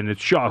get the win.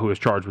 It's Shaw who is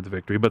charged with the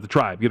victory, but the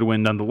Tribe get a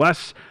win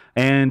nonetheless.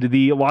 And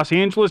the Los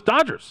Angeles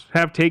Dodgers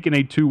have taken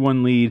a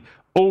 2-1 lead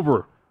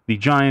over the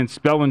Giants.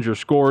 Bellinger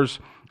scores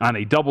on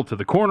a double to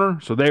the corner,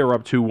 so they are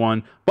up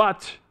 2-1.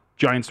 But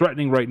Giants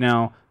threatening right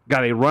now,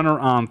 got a runner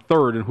on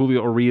third, and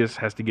Julio Urias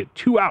has to get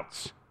 2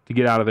 outs to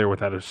get out of there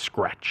without a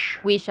scratch.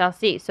 We shall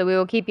see. So we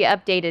will keep you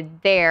updated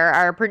there.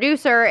 Our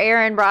producer,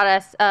 Aaron,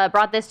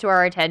 brought this to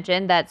our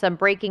attention, that some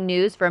breaking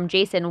news from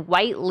Jason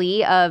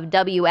Whiteley of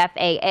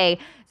WFAA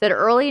said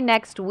early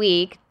next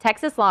week,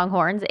 Texas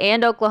Longhorns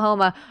and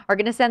Oklahoma are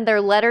going to send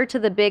their letter to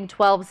the Big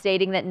 12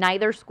 stating that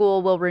neither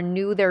school will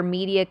renew their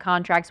media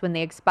contracts when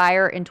they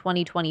expire in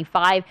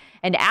 2025.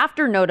 And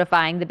after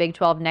notifying the Big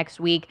 12 next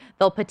week,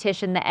 they'll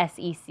petition the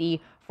SEC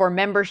for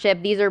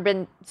membership. These have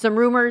been some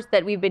rumors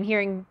that we've been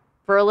hearing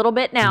for a little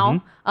bit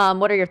now. Mm-hmm.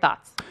 What are your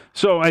thoughts?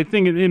 So I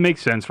think it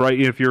makes sense, right?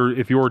 If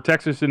you're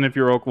Texas and if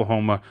you're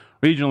Oklahoma,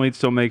 regionally it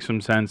still makes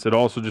some sense. It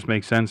also just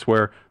makes sense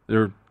where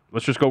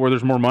let's just go where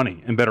there's more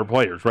money and better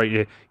players, right?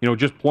 You know,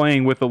 just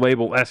playing with the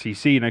label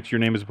SEC next to your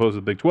name as opposed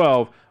to the Big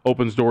 12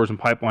 opens doors and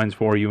pipelines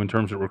for you in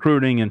terms of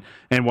recruiting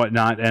and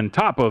whatnot, and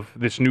top of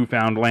this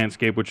newfound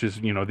landscape, which is,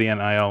 you know, the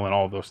NIL and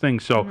all of those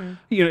things. So,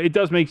 you know, it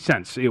does make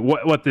sense.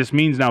 What this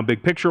means now,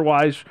 big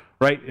picture-wise,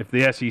 right? If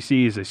the SEC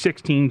is a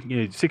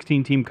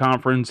 16-team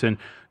conference, and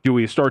do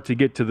we start to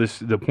get to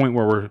the point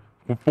where we're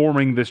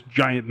forming this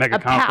giant mega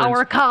conference?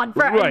 Power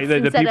conference. Right,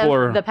 that instead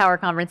people of the power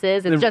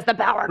conferences, it's just the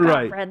power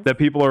conference. Right, that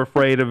people are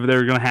afraid of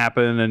they're going to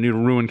happen and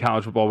ruin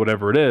college football,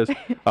 whatever it is.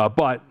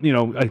 But, you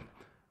know,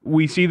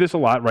 we see this a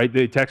lot, right?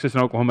 Texas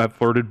and Oklahoma have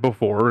flirted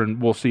before,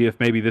 and we'll see if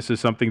maybe this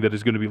is something that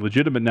is going to be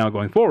legitimate now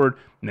going forward.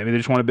 Maybe they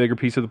just want a bigger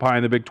piece of the pie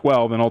in the Big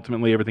 12, and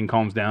ultimately everything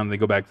calms down and they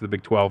go back to the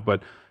Big 12.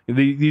 But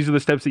these are the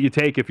steps that you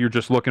take if you're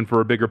just looking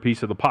for a bigger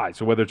piece of the pie.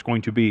 So whether it's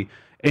going to be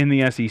in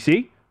the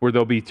SEC, where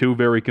there'll be two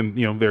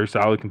very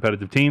solid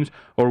competitive teams,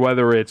 or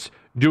whether it's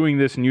doing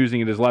this and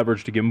using it as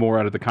leverage to get more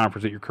out of the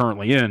conference that you're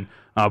currently in.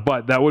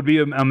 But that would be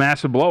a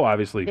massive blow,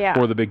 obviously,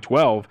 for the Big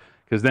 12,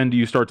 because then do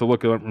you start to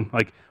look at,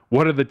 like,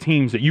 what are the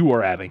teams that you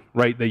are adding,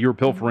 right, that you're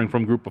pilfering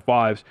from Group of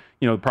Fives?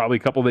 You know, probably a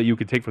couple that you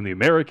could take from the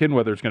American,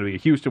 whether it's going to be a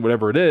Houston,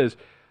 whatever it is.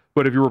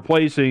 But if you're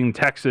replacing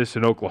Texas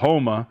and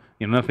Oklahoma,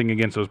 you know, nothing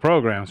against those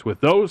programs, with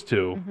those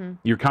two,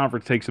 your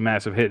conference takes a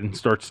massive hit and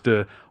starts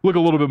to look a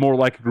little bit more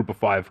like a Group of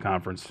Five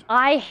conference.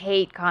 I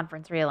hate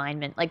conference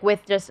realignment, like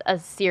with just a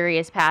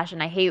serious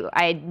passion.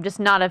 I'm just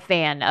not a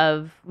fan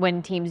of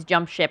when teams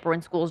jump ship or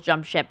when schools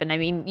jump ship. And I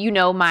mean, you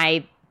know,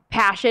 my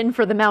passion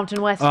for the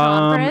Mountain West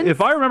Conference.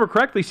 If I remember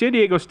correctly, San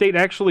Diego State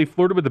actually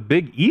flirted with the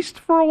Big East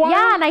for a while.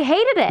 Yeah, and I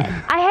hated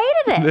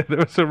it. That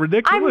was so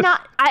ridiculous.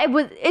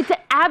 It's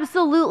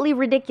absolutely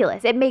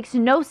ridiculous. It makes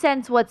no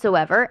sense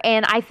whatsoever.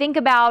 And I think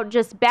about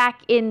just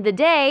back in the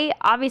day,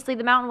 obviously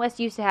the Mountain West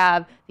used to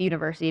have the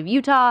University of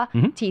Utah,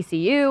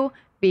 TCU,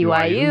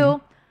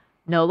 BYU.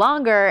 No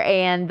longer,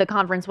 and the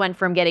conference went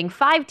from getting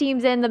 5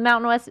 teams in the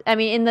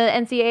in the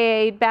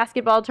NCAA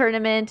basketball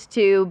tournament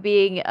to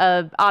being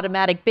a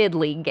automatic bid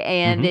league,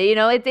 and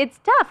it's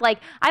tough. Like,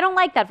 I don't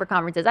like that for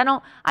conferences. I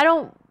don't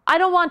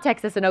want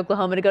Texas and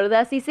Oklahoma to go to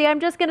the SEC. I'm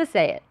just gonna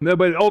say it. No,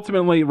 but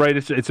ultimately, right?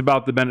 It's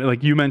about the benefit.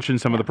 Like you mentioned,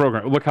 some of the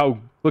program. Look how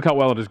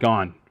well it has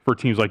gone for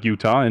teams like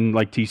Utah and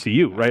like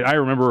TCU, right? I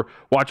remember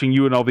watching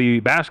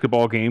UNLV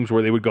basketball games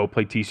where they would go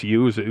play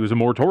TCU. It was a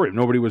moratorium.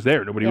 Nobody was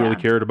there. Nobody really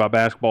cared about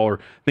basketball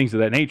or things of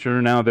that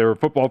nature. Now their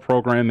football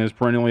program is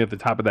perennially at the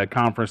top of that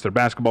conference. Their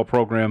basketball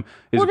program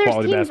is a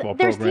quality basketball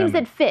program. There's teams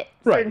that fit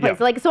certain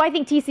places. So I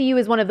think TCU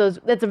is one of those.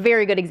 That's a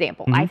very good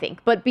example, I think.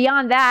 But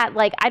beyond that,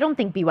 I don't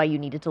think BYU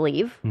needed to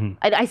leave.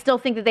 I still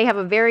think that they have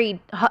a very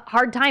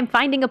hard time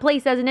finding a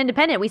place as an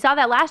independent. We saw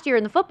that last year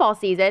in the football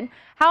season.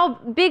 How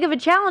big of a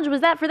challenge was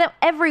that for them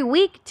every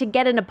week to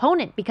get an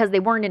opponent because they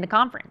weren't in a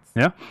conference?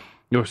 Yeah.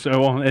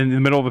 So in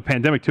the middle of a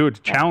pandemic, too, it's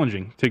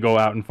challenging to go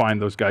out and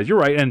find those guys. You're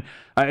right. And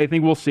I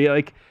think we'll see,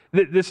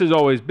 business is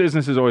always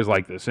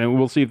like this. And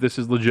we'll see if this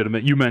is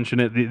legitimate. You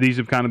mentioned it. These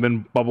have kind of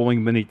been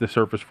bubbling beneath the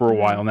surface for a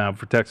while now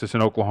for Texas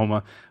and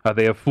Oklahoma.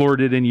 They have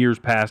flirted in years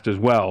past as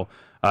well.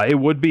 It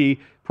would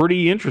be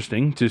pretty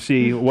interesting to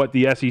see what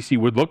the SEC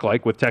would look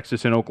like with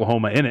Texas and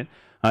Oklahoma in it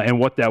and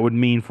what that would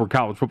mean for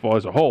college football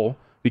as a whole.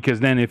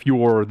 Because then if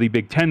you're the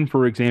Big Ten,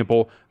 for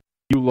example,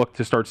 you look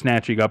to start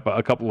snatching up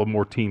a couple of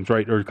more teams,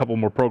 right, or a couple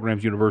more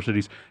programs,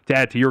 universities, to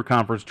add to your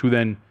conference, to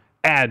then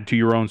add to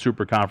your own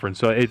super conference.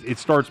 So it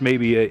starts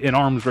maybe an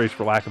arms race,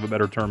 for lack of a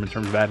better term, in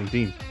terms of adding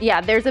teams.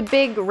 Yeah, there's a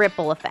big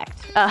ripple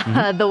effect,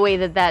 the way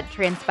that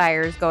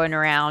transpires going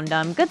around.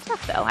 Good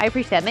stuff, though. I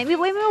appreciate it. Maybe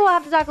we'll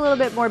have to talk a little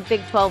bit more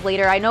Big 12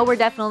 later. I know we're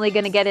definitely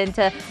going to get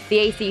into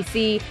the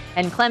ACC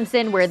and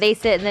Clemson, where they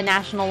sit in the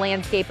national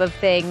landscape of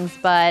things,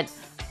 but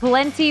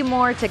plenty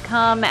more to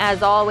come,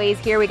 as always.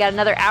 Here we got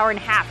another hour and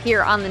a half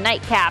here on the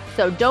Nightcap,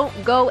 so don't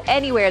go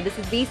anywhere. This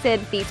is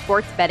VSiN, the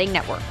Sports Betting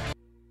Network.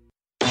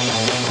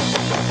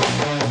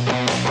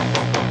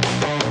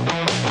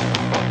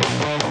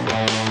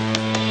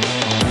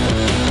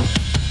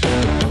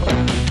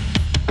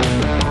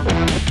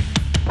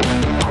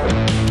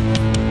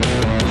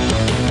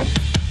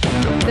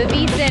 The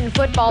VSiN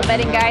football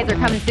betting guides are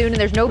coming soon, and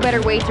there's no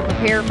better way to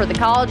prepare for the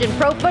college and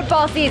pro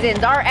football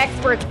seasons. Our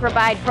experts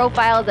provide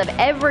profiles of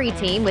every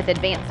team with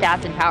advanced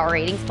stats and power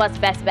ratings, plus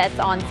best bets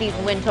on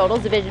season win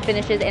totals, division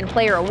finishes, and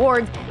player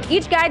awards.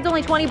 Each guide's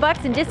only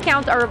 $20, and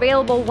discounts are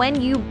available when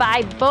you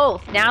buy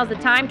both. Now's the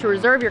time to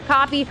reserve your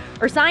copy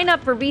or sign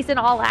up for VSiN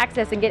All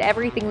Access and get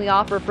everything we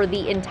offer for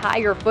the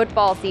entire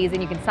football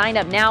season. You can sign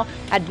up now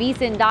at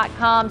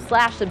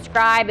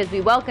vsin.com/subscribe as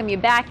we welcome you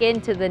back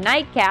into the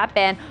Nightcap.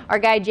 And our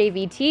guy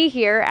JVT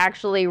here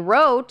actually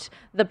wrote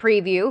the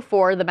preview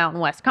for the Mountain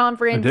West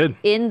Conference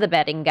in the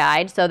betting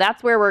guide. So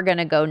that's where we're going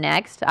to go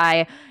next.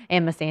 I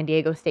am a San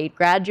Diego State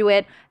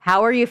graduate.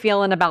 How are you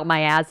feeling about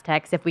my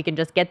Aztecs, if we can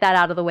just get that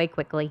out of the way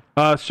quickly?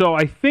 So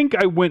I think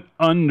I went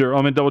under.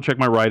 I'm going to double check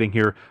my writing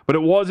here, but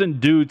it wasn't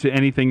due to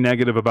anything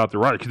negative about the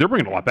Riders, because they're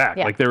bringing a lot back.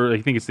 Yeah. I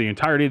think it's the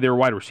entirety of their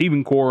wide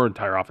receiving core,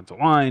 entire offensive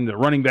line, their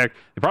running back.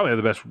 They probably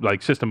have the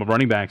best system of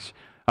running backs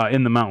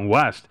in the Mountain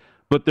West.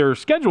 But their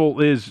schedule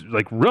is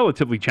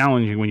relatively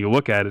challenging when you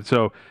look at it.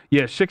 So,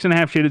 yeah,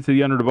 6.5 shaded to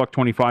the under to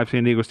 $1.25.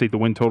 San Diego State, the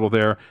win total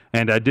there,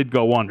 and I did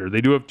go under.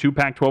 They do have 2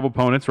 Pac-12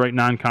 opponents, right?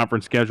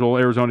 Non-conference schedule,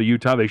 Arizona,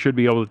 Utah. They should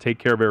be able to take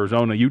care of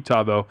Arizona.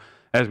 Utah, though,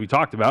 as we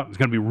talked about, is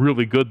going to be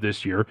really good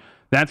this year.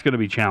 That's going to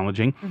be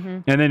challenging.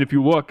 And then if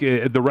you look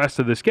at the rest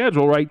of the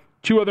schedule, right,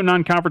 2 other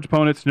non-conference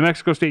opponents, New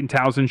Mexico State and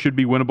Towson, should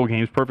be winnable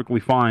games,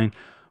 perfectly fine.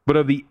 But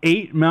of the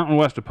 8 Mountain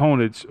West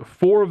opponents,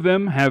 4 of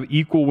them have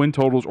equal win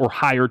totals or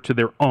higher to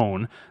their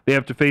own. They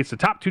have to face the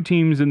top 2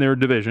 teams in their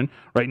division,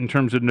 right, in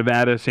terms of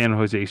Nevada, San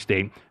Jose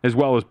State, as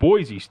well as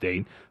Boise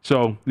State.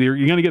 So you're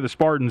going to get the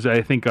Spartans,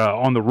 I think,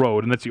 on the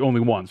road, and that's the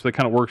only one. So that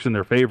kind of works in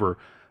their favor.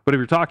 But if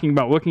you're talking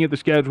about looking at the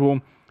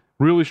schedule,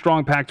 really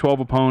strong Pac-12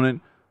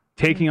 opponent,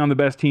 taking on the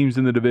best teams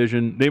in the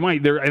division, I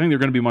think they're going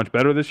to be much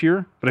better this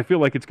year, but I feel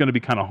like it's going to be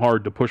kind of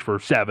hard to push for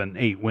 7,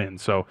 8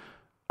 wins. So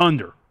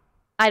under.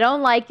 I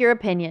don't like your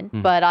opinion,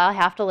 but I'll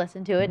have to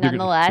listen to it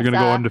nonetheless. You're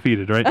going to go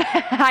undefeated, right?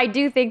 I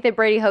do think that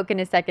Brady Hoke in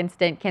his second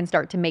stint can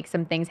start to make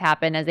some things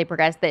happen as they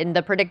progress. In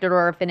the predicted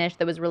order of finish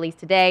that was released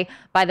today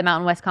by the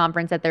Mountain West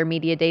Conference at their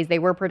media days, they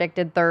were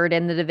predicted 3rd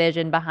in the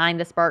division behind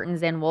the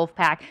Spartans and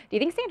Wolfpack. Do you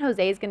think San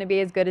Jose is going to be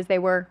as good as they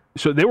were?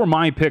 So they were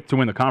my pick to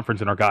win the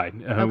conference in our guide.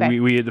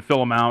 We had to fill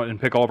them out and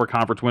pick all of our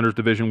conference winners,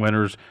 division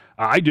winners.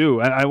 I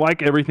do. I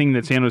like everything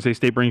that San Jose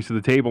State brings to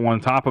the table on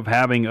top of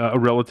having a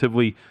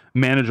relatively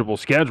manageable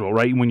schedule,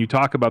 right? When you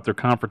talk about their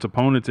conference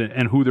opponents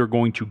and who they're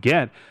going to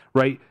get,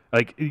 right?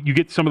 like you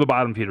get some of the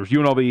bottom feeders,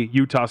 UNLV,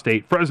 Utah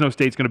State, Fresno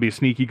State's going to be a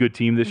sneaky good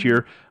team this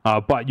year,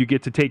 but you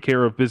get to take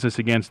care of business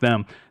against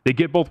them. They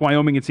get both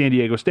Wyoming and San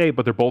Diego State,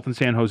 but they're both in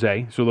San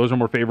Jose, so those are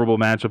more favorable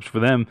matchups for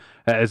them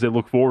as they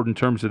look forward in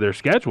terms of their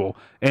schedule.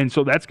 And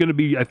so that's going to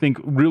be, I think,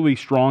 really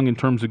strong in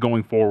terms of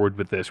going forward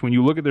with this. When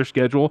you look at their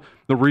schedule,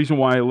 the reason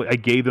why I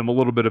gave them a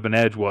little bit of an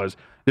edge was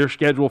their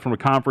schedule from a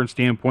conference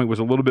standpoint was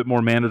a little bit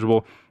more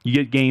manageable. You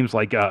get games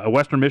like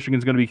Western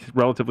Michigan's going to be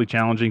relatively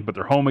challenging, but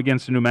they're home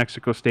against New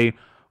Mexico State.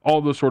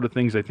 All those sort of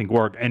things I think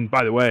work. And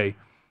by the way,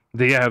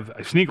 they have,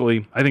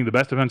 sneakily, I think, the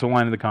best defensive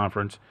line in the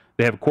conference.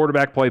 They have a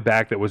quarterback play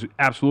back that was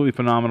absolutely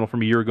phenomenal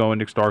from a year ago in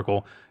Nick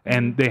Starkel,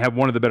 and they have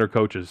one of the better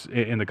coaches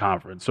in the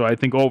conference. So I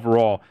think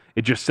overall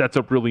it just sets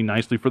up really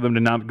nicely for them to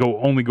not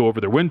only go over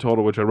their win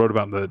total, which I wrote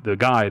about in the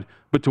guide,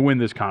 but to win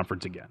this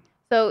conference again.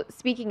 So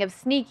speaking of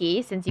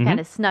sneaky, since you kind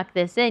of snuck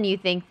this in, you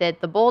think that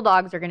the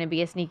Bulldogs are going to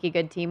be a sneaky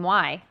good team.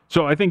 Why?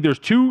 So I think there's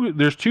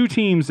two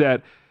teams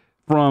that,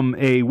 from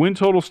a win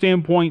total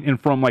standpoint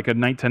and from like a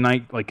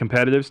night-to-night like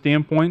competitive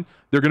standpoint,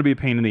 they're going to be a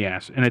pain in the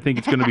ass. And I think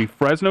it's going to be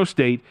Fresno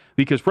State,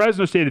 because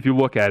Fresno State, if you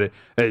look at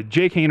it,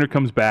 Jake Haener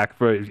comes back,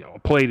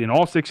 played in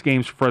all 6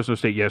 games for Fresno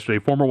State yesterday.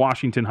 Former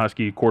Washington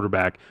Husky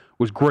quarterback,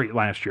 was great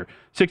last year.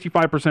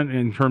 65%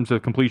 in terms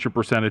of completion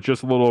percentage,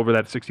 just a little over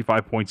that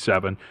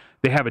 65.7.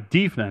 They have a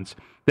defense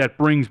that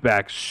brings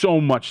back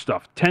so much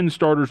stuff. 10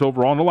 starters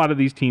overall, and a lot of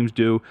these teams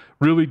do.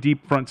 Really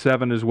deep front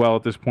 7 as well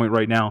at this point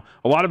right now.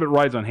 A lot of it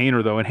rides on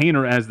Haener, though, and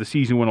Haener, as the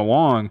season went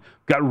along,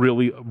 got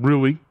really,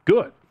 really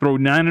good. Throw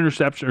 9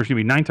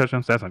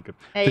 touchdowns, that's not good.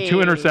 Hey, 2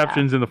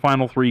 interceptions in the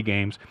final 3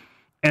 games.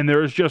 And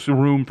there is just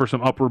room for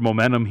some upward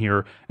momentum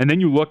here. And then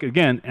you look,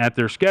 again, at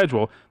their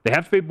schedule. They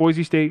have to face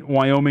Boise State,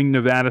 Wyoming,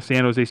 Nevada,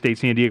 San Jose State,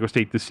 San Diego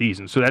State this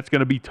season. So that's going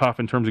to be tough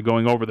in terms of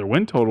going over their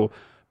win total.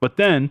 But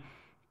then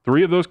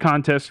 3 of those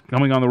contests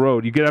coming on the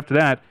road. You get after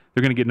that,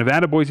 they're going to get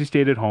Nevada, Boise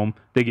State at home.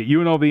 They get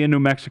UNLV and New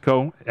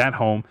Mexico at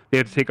home. They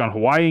have to take on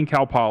Hawaii and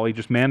Cal Poly,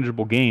 just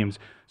manageable games.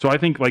 So I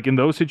think like in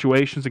those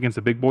situations against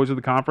the big boys of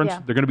the conference,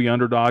 they're going to be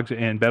underdogs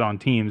and bet on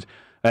teams.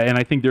 And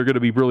I think they're going to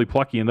be really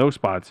plucky in those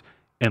spots.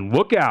 And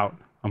look out,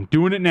 I'm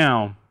doing it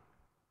now,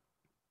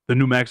 the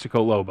New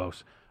Mexico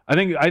Lobos. I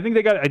think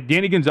they got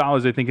Danny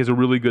Gonzalez, I think, is a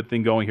really good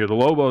thing going here. The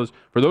Lobos,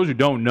 for those who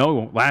don't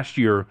know, last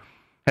year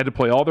had to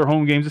play all their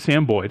home games at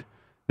Sam Boyd.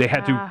 They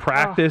had to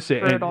practice, they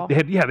had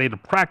to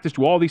practice,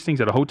 do all these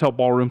things at a hotel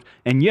ballroom,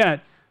 and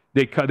yet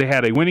they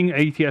had a winning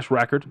ATS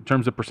record in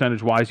terms of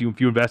percentage-wise. If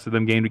you invested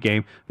them game to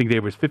game, I think they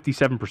was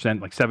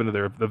 57%, like 7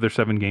 of their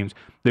 7 games.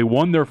 They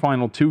won their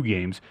final 2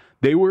 games.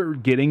 They were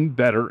getting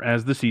better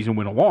as the season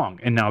went along.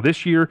 And now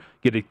this year,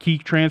 get a key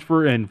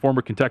transfer and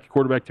former Kentucky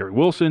quarterback Terry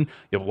Wilson.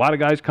 You have a lot of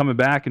guys coming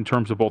back in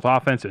terms of both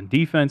offense and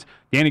defense.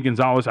 Danny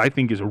Gonzalez, I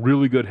think, is a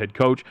really good head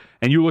coach.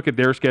 And you look at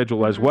their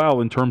schedule as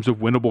well in terms of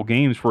winnable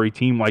games for a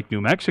team like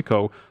New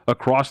Mexico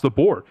across the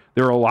board.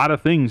 There are a lot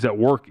of things that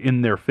work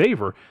in their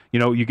favor. You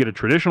know, you get a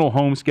traditional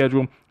home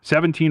schedule,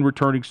 17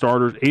 returning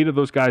starters, 8 of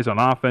those guys on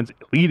offense,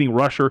 leading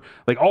rusher.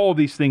 Like all of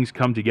these things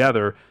come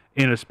together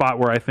in a spot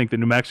where I think that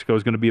New Mexico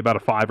is going to be about a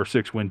 5 or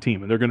 6 win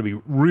team, and they're going to be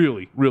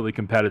really, really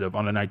competitive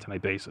on a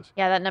night-to-night basis.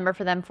 Yeah, that number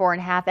for them,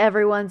 4.5.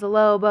 Everyone's a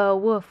Lobo.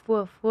 Woof,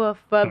 woof,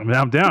 woof. But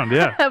I'm down,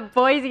 yeah.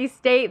 Boise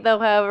State, though,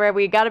 however,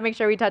 we got to make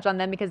sure we touch on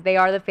them because they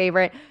are the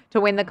favorite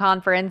to win the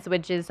conference,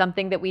 which is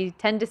something that we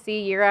tend to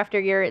see year after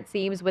year, it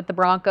seems, with the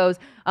Broncos.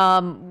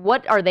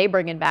 What are they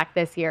bringing back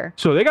this year?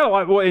 So they got a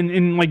lot. Well,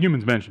 and like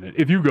Humans mentioned it,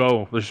 if you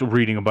go, just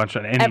reading a bunch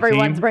on any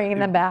everyone's team, bringing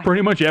them back.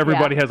 Pretty much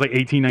everybody has like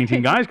 18,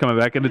 19 guys coming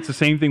back, and it's the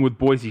same thing with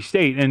Boise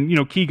State. And, you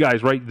know, key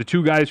guys, right? The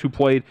 2 guys who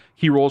played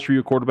key roles for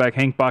your quarterback,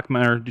 Hank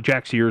Bachmeier,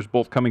 Jack Sears,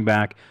 both coming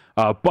back.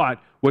 But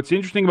what's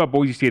interesting about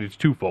Boise State is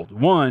twofold.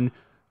 One,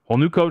 whole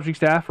new coaching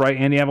staff, right?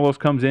 Andy Avalos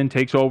comes in,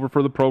 takes over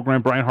for the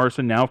program. Brian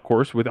Harsin now, of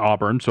course, with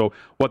Auburn. So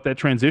what that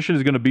transition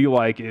is going to be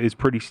like is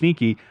pretty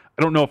sneaky.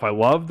 I don't know if I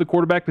love the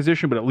quarterback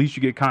position, but at least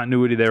you get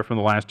continuity there from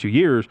the last 2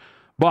 years.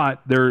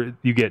 But there,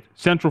 you get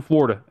Central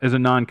Florida as a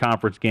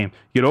non-conference game.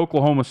 You get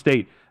Oklahoma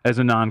State as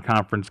a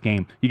non-conference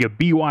game. You get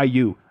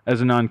BYU as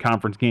a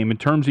non-conference game. In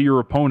terms of your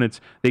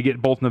opponents, they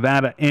get both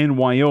Nevada and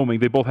Wyoming.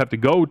 They both have to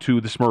go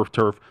to the Smurf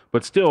turf,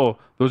 but still,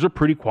 those are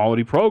pretty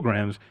quality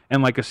programs.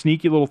 And like a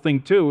sneaky little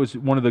thing, too, is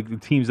one of the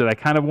teams that I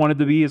kind of wanted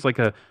to be is like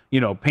a,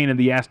 you know,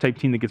 pain-in-the-ass type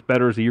team that gets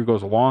better as the year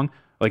goes along,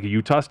 like a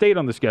Utah State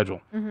on the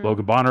schedule.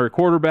 Logan Bonner at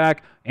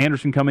quarterback,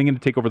 Anderson coming in to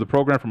take over the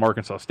program from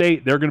Arkansas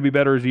State. They're going to be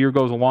better as the year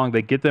goes along.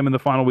 They get them in the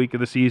final week of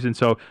the season.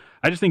 So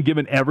I just think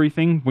given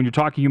everything, when you're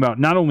talking about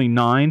not only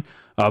 9,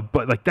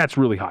 but like that's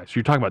really high. So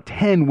you're talking about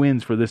 10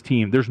 wins for this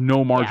team. There's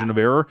no margin of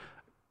error.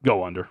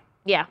 Go under.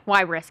 Yeah,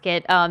 why risk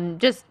it?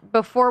 Just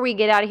before we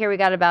get out of here, we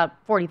got about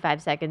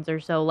 45 seconds or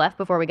so left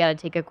before we got to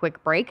take a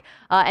quick break.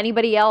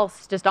 Anybody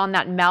else just on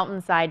that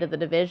mountain side of the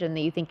division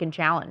that you think can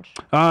challenge?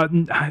 I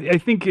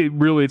think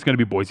it's going to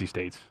be Boise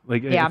State's.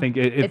 Yeah, I think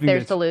it's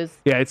theirs to lose.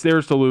 Yeah, it's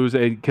theirs to lose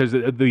because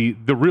it's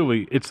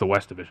the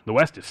West Division. The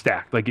West is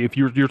stacked. Like if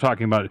you're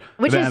talking about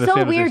which Nevada, is so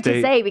San Jose weird State,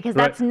 to say because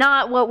right? That's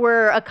not what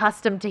we're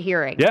accustomed to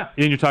hearing. Yeah,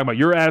 and you're talking about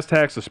your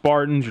Aztecs, the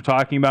Spartans. You're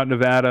talking about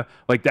Nevada.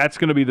 Like that's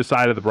going to be the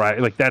side of the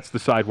bracket. Like that's the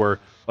side where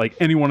like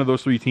any one of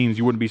those three teams,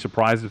 you wouldn't be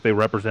surprised if they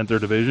represent their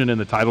division in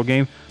the title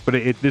game. But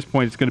at this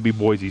point, it's going to be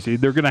Boise. So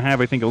they're going to have,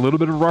 I think, a little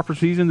bit of a rougher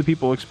season than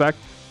people expect.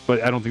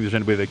 But I don't think there's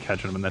anybody that's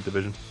catching them in that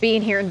division.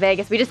 Being here in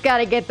Vegas, we just got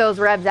to get those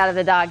Rebs out of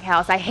the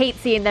doghouse. I hate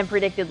seeing them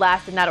predicted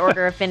last in that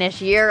order of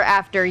finish year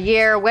after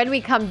year. When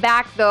we come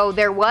back, though,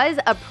 there was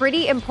a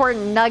pretty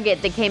important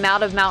nugget that came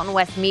out of Mountain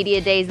West Media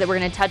Days that we're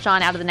going to touch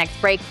on out of the next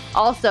break.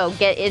 Also,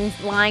 get in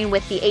line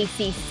with the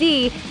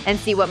ACC and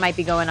see what might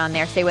be going on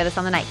there. Stay with us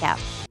on the Nightcap.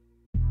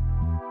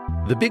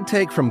 The Big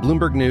Take from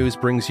Bloomberg News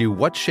brings you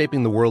what's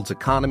shaping the world's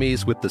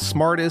economies with the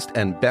smartest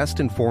and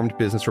best-informed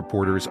business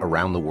reporters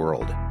around the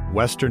world.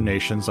 Western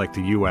nations like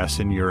the U.S.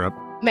 and Europe.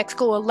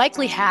 Mexico will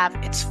likely have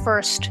its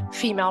first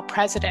female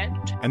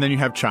president. And then you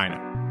have China.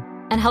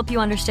 And help you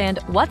understand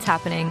what's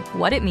happening,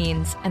 what it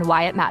means, and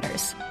why it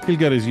matters. He'll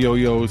get his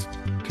yo-yos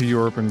to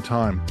Europe in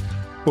time.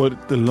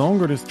 But the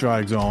longer this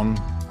drags on,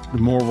 the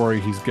more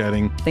worry he's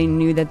getting. They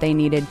knew that they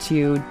needed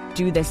to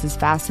do this as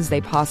fast as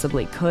they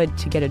possibly could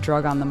to get a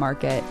drug on the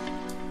market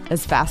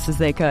as fast as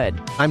they could.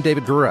 I'm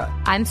David Gura.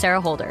 I'm Sarah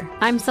Holder.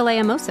 I'm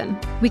Saleha Mohsin.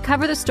 We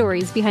cover the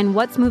stories behind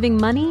what's moving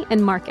money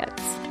and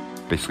markets.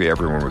 Basically,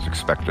 everyone was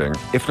expecting,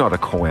 if not a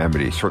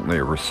calamity, certainly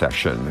a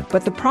recession.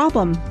 But the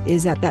problem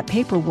is that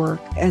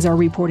paperwork, as our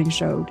reporting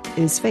showed,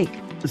 is fake.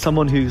 As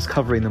someone who's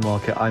covering the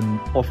market, I'm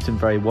often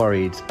very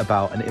worried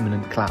about an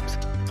imminent collapse.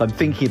 So I'm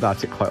thinking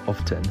about it quite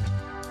often.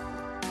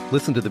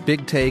 Listen to The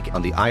Big Take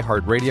on the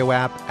iHeartRadio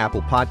app,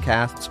 Apple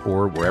Podcasts,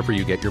 or wherever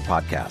you get your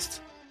podcasts.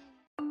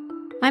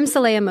 I'm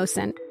Saleha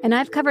Mohsin, and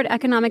I've covered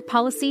economic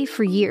policy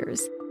for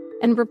years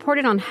and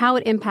reported on how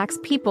it impacts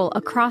people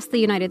across the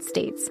United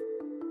States.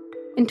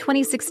 In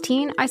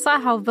 2016, I saw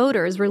how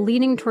voters were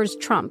leaning towards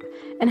Trump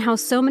and how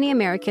so many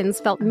Americans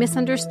felt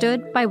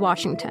misunderstood by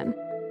Washington.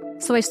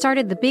 So I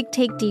started The Big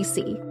Take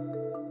DC.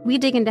 We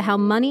dig into how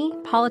money,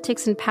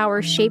 politics, and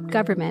power shape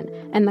government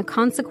and the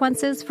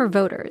consequences for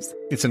voters.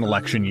 It's an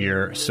election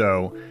year,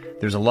 so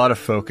there's a lot of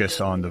focus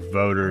on the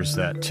voters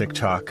that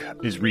TikTok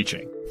is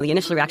reaching. The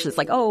initial reaction is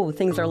like, oh,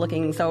 things are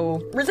looking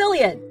so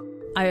resilient.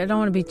 I don't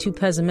want to be too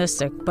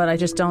pessimistic, but I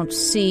just don't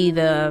see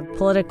the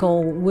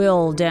political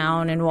will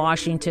down in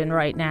Washington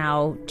right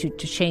now to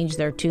change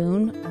their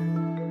tune.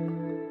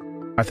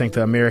 I think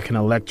the American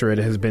electorate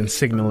has been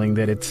signaling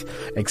that it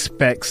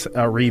expects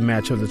a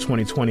rematch of the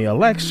 2020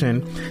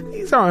 election.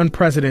 These are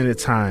unprecedented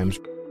times.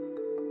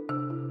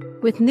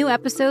 With new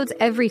episodes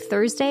every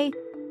Thursday,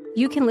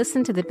 you can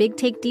listen to The Big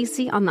Take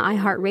DC on the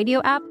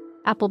iHeartRadio app,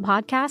 Apple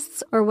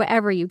Podcasts, or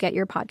wherever you get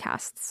your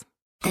podcasts.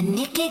 The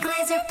Nikki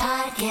Glaser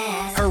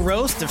Podcast. Her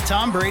roast of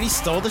Tom Brady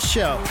stole the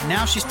show.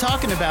 Now she's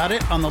talking about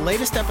it on the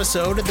latest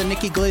episode of the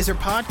Nikki Glaser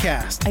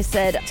Podcast. I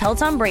said, tell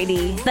Tom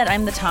Brady that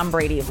I'm the Tom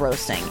Brady of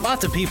roasting.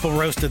 Lots of people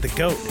roasted the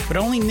GOAT, but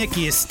only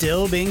Nikki is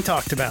still being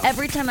talked about.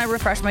 Every time I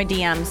refresh my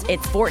DMs,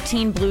 it's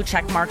 14 blue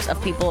check marks of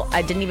people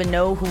I didn't even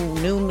know who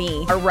knew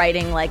me are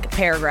writing like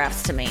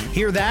paragraphs to me.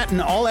 Hear that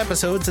in all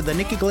episodes of the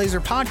Nikki Glaser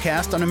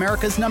Podcast on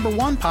America's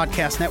 #1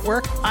 podcast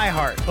network,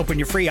 iHeart. Open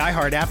your free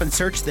iHeart app and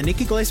search the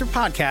Nikki Glaser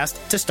Podcast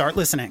to start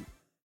listening.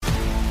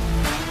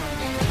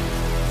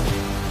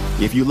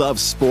 If you love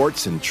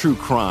sports and true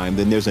crime,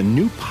 then there's a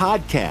new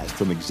podcast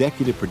from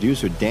executive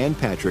producer Dan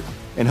Patrick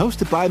and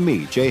hosted by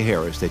me, Jay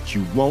Harris, that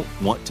you won't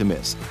want to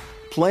miss.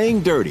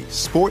 Playing Dirty: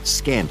 Sports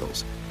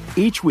Scandals.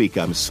 Each week,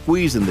 I'm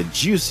squeezing the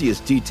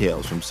juiciest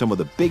details from some of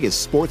the biggest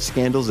sports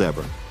scandals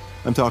ever.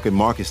 I'm talking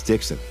Marcus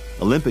Dixon,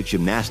 Olympic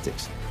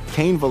gymnastics,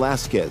 Cain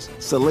Velasquez,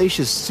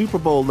 salacious Super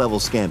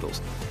Bowl-level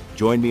scandals.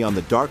 Join me on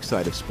the dark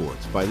side of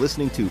sports by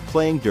listening to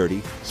Playing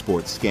Dirty: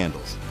 Sports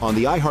Scandals on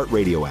the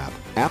iHeartRadio app,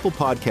 Apple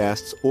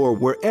Podcasts, or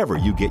wherever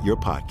you get your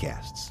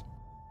podcasts.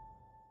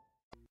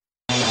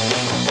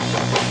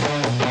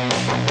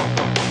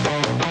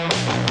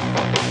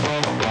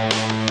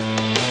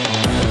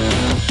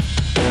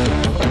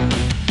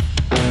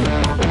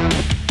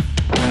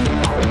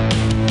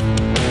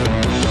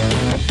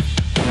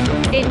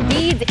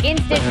 Indeed's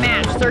Instant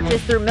Match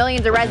searches through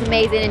millions of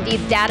resumes in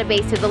Indeed's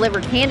database to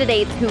deliver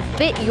candidates who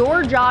fit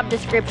your job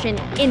description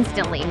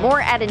instantly.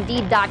 More at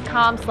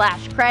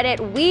Indeed.com/credit.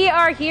 We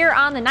are here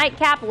on the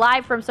Nightcap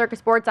live from Circus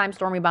Sports. I'm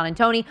Stormy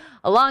Bonantoni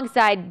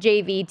alongside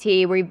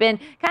JVT. We've been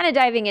kind of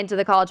diving into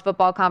the college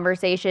football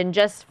conversation.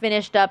 Just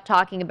finished up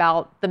talking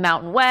about the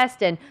Mountain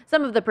West and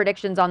some of the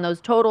predictions on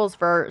those totals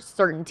for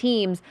certain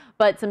teams.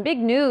 But some big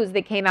news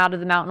that came out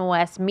of the Mountain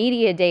West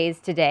Media Days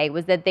today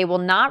was that they will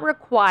not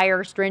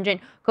require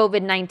stringent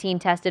COVID-19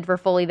 tested for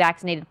fully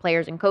vaccinated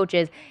players and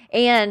coaches.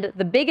 And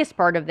the biggest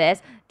part of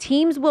this,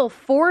 teams will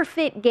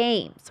forfeit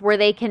games where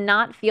they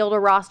cannot field a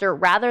roster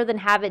rather than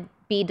have it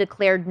be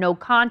declared no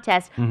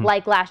contest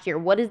like last year.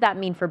 What does that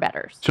mean for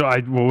bettors? So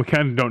we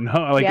kind of don't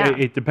know.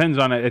 It depends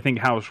on, I think,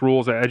 House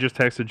rules. I just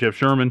texted Jeff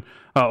Sherman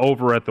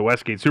over at the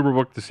Westgate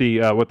Superbook to see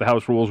what the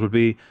House rules would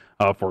be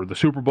for the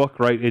Superbook,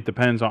 right? It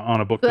depends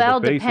on a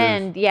book-to-book basis. So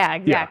that'll depend,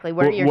 exactly,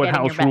 where you're what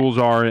getting House your rules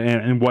are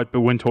and what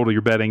win total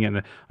you're betting.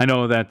 And I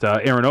know that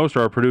Aaron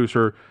Oster, our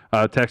producer,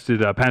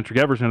 texted Patrick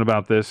Everson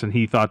about this, and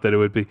he thought that it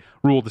would be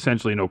ruled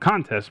essentially no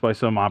contest by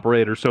some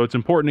operators. So it's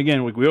important,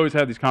 again, we always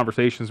have these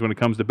conversations when it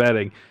comes to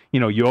betting.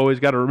 You always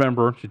got to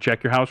remember to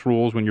check your house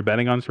rules when you're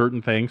betting on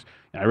certain things.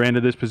 I ran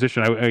to this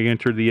position. I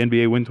entered the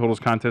NBA win totals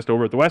contest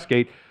over at the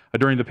Westgate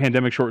during the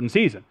pandemic-shortened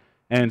season.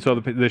 And so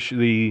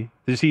the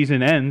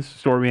season ends,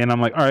 Stormy, and I'm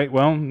like, all right,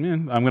 well,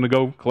 I'm going to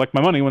go collect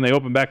my money when they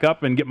open back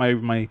up and get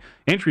my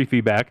entry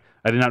fee back.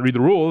 I did not read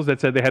the rules that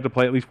said they had to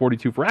play at least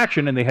 42 for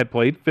action, and they had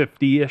played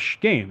 50-ish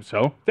games.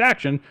 So it's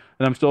action,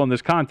 and I'm still in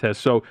this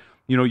contest. So,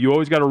 you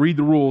always got to read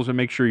the rules and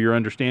make sure you're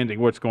understanding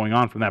what's going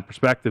on from that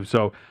perspective.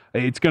 So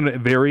it's going to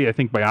vary, I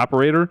think, by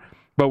operator.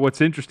 But what's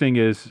interesting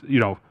is,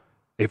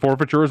 a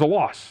forfeiture is a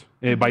loss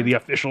by the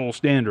official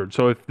standard.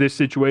 So if this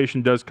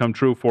situation does come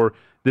true for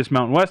this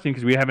Mountain West team,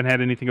 because we haven't had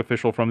anything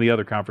official from the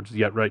other conferences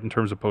yet, right, in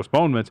terms of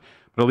postponements.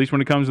 But at least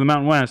when it comes to the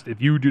Mountain West, if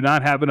you do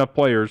not have enough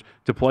players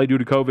to play due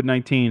to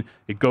COVID-19,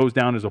 it goes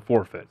down as a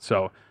forfeit.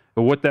 So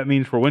what that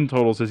means for win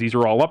totals is these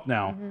are all up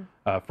now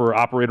for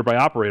operator by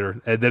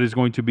operator. That is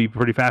going to be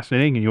pretty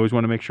fascinating, and you always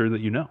want to make sure that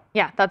you know.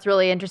 Yeah, that's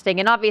really interesting.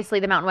 And obviously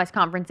the Mountain West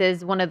Conference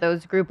is one of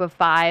those group of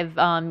five,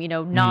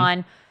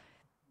 non-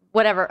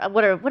 whatever,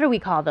 what do we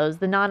call those?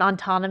 The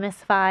non-autonomous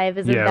five?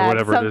 Isn't that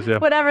whatever it is, yeah.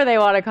 Whatever they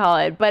want to call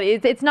it. But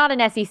it's not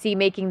an SEC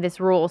making this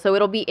rule. So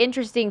it'll be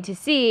interesting to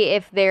see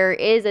if there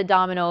is a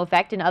domino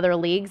effect and other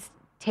leagues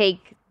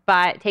take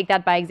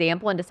that by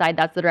example and decide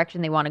that's the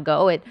direction they want to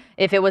go.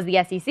 If it was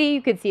the SEC,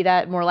 you could see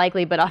that more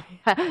likely, but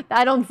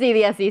I don't see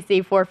the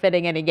SEC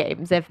forfeiting any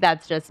games, if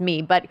that's just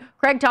me. But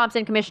Craig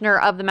Thompson, commissioner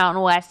of the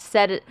Mountain West,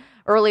 said it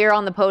earlier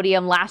on the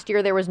podium. Last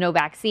year there was no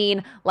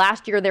vaccine.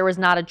 Last year there was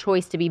not a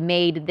choice to be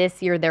made. This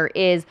year there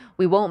is.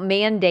 We won't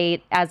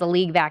mandate as a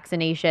league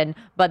vaccination,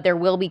 but there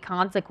will be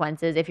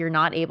consequences if you're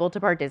not able to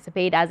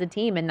participate as a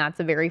team, and that's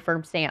a very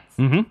firm stance.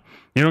 You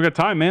don't got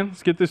time, man.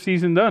 Let's get this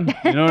season done.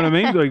 You know what I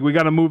mean? We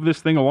got to move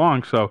this thing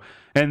along. So,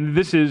 and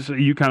this is,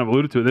 you kind of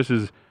alluded to it, this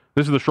is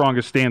the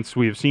strongest stance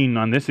we have seen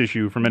on this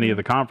issue from any of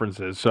the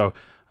conferences. So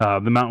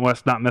the Mountain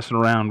West not messing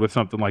around with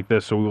something like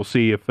this. So we will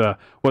see if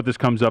what this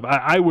comes up.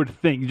 I would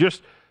think,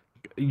 just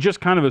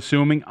kind of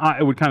assuming,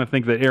 I would kind of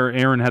think that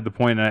Aaron had the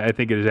point, and I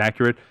think it is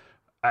accurate.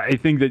 I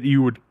think that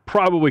you would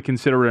probably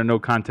consider it a no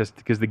contest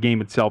because the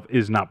game itself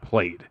is not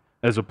played,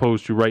 as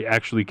opposed to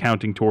actually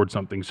counting towards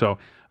something. So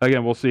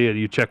again, we'll see it.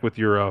 You check with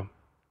your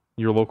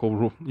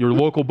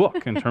local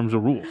book in terms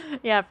of rules.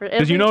 Yeah,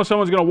 because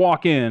someone's going to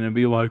walk in and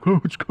be like,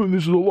 "Oh,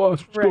 this is a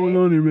loss. What's going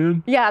on here,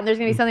 man?" Yeah, and there's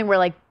going to be something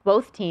where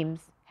both teams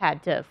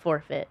had to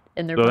forfeit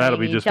and they're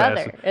playing each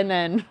other. And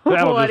then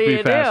what do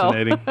you do?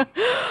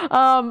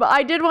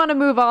 I did want to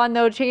move on,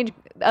 though, change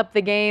up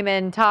the game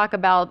and talk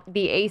about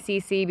the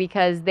ACC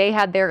because they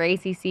had their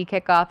ACC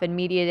kickoff and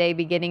media day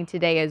beginning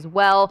today as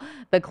well.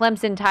 The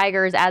Clemson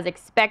Tigers, as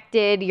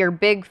expected, your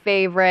big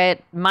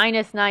favorite,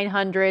 minus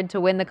 900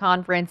 to win the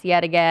conference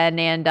yet again,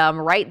 and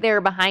right there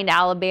behind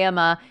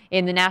Alabama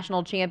in the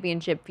national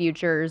championship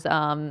futures.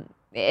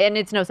 And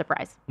it's no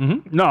surprise.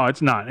 No,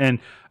 it's not. And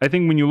I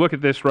think when you look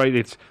at this, right,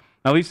 it's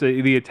at least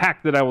the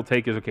attack that I will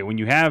take is, okay, when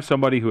you have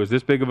somebody who is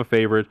this big of a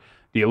favorite,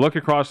 do you look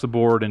across the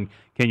board and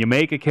can you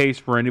make a case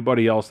for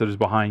anybody else that is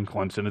behind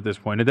Clemson at this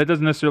point? And that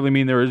doesn't necessarily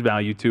mean there is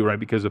value too, right,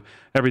 because of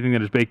everything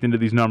that is baked into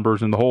these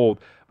numbers and the hold.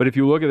 But if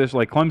you look at this,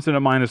 like Clemson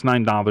at minus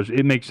 $9,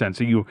 it makes sense.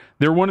 So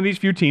they're one of these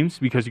few teams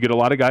because you get a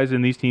lot of guys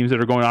in these teams that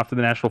are going off to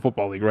the National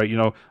Football League, right?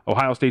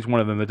 Ohio State's one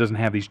of them that doesn't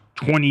have these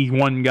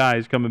 21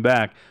 guys coming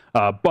back.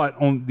 But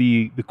on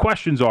the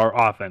questions are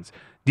offense.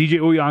 DJ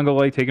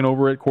Uiagalelei taking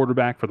over at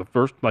quarterback for the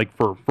first,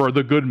 for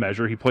the good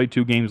measure. He played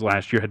 2 games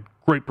last year, had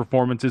great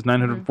performances,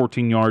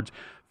 914 yards,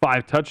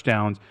 5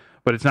 touchdowns.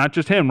 But it's not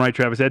just him, right?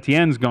 Travis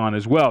Etienne's gone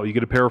as well. You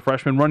get a pair of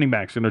freshman running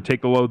backs going to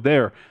take the load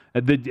there.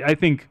 I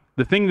think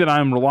the thing that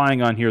I'm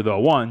relying on here, though,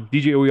 one,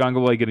 DJ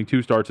Uiagalelei getting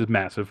 2 starts is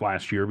massive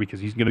last year because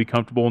he's going to be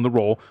comfortable in the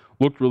role.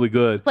 Looked really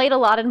good. Played a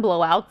lot in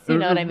blowouts, you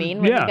know what I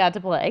mean, when he got to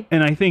play.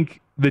 And I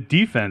think the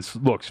defense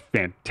looks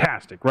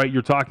fantastic, right?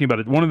 You're talking about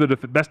it. One of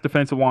the best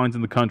defensive lines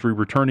in the country,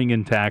 returning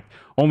intact.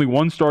 Only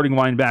 1 starting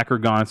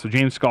linebacker gone. So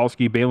James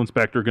Skalski, Balen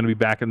Spector are going to be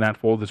back in that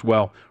fold as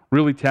well.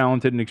 Really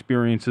talented and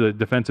experienced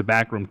defensive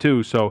backroom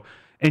too. So,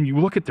 and you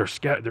look at their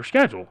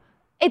schedule.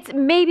 It's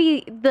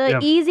maybe the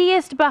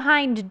easiest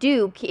behind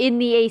Duke in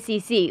the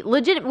ACC,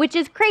 which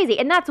is crazy.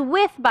 And that's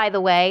with, by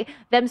the way,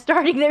 them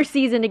starting their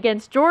season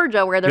against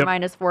Georgia, where they're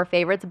minus 4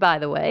 favorites, by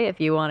the way, if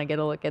you want to get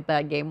a look at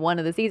that game 1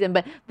 of the season.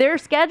 But their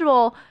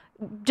schedule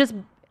just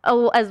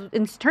as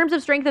in terms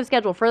of strength of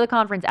schedule for the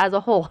conference as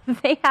a whole,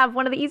 they have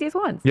one of the easiest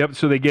ones. Yep.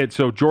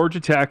 So Georgia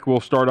Tech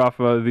will start off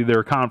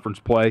their conference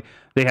play.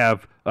 They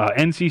have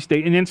NC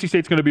State, and NC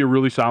State's going to be a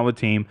really solid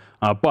team.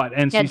 But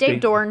NC State, Dave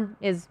Dorn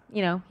is,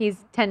 he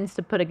tends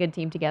to put a good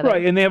team together.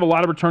 Right, and they have a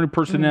lot of returning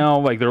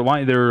personnel. Like their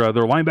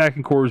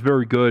linebacking core is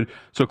very good.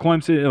 So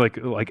Clemson,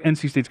 like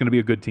NC State's going to be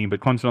a good team,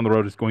 but Clemson on the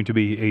road is going to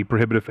be a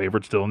prohibitive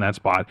favorite still in that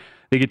spot.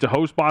 They get to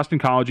host Boston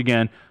College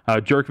again.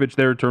 Jerkovich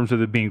there in terms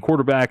of it being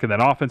quarterback, and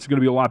that offense is going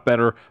to be a lot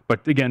better.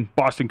 But again,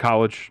 Boston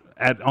College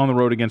on the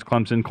road against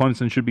Clemson.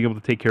 Clemson should be able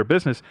to take care of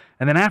business.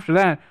 And then after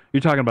that,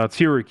 you're talking about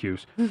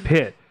Syracuse,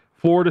 Pitt,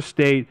 Florida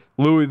State,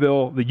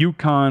 Louisville, the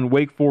UConn,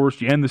 Wake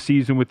Forest. You end the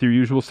season with your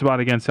usual spot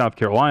against South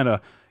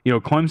Carolina.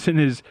 Clemson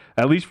is,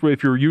 at least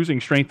if you're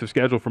using strength of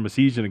schedule from a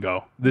season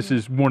ago, this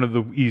is one of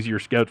the easier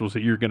schedules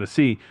that you're going to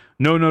see.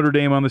 No Notre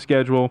Dame on the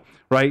schedule,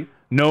 right?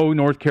 No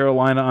North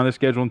Carolina on the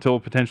schedule until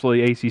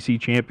potentially ACC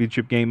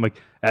championship game.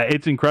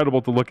 It's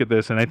incredible to look at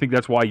this, and I think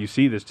that's why you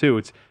see this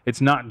too.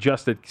 It's not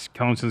just that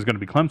Clemson's going to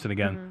be Clemson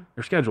again.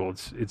 Their schedule,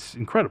 it's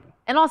incredible.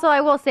 And also,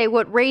 I will say,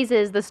 what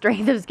raises the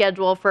strength of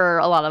schedule for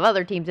a lot of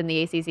other teams in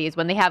the ACC is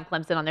when they have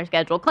Clemson on their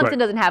schedule. Clemson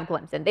doesn't have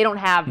Clemson. They don't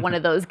have one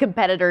of those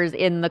competitors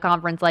in the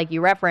conference like you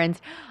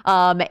referenced.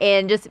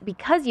 And just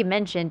because you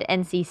mentioned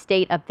NC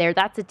State up there,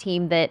 that's a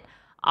team that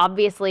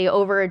obviously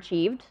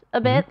overachieved a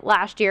bit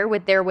last year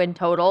with their win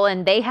total,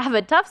 and they have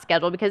a tough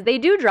schedule because they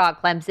do draw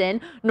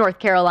Clemson, North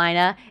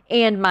Carolina,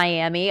 and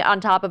Miami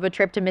on top of a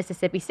trip to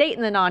Mississippi State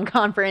in the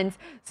non-conference.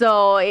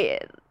 So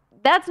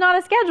that's not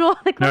a schedule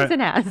that Clemson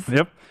has.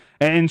 Yep.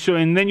 And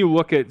then you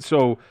look at,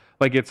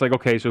 it's like,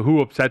 okay, so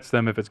who upsets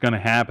them if it's going to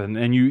happen?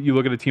 And you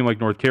look at a team like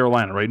North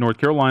Carolina, right? North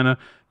Carolina,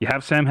 you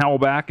have Sam Howell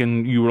back,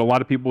 and a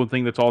lot of people would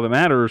think that's all that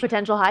matters.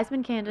 Potential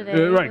Heisman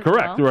candidate. Right,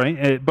 correct,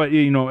 right? But,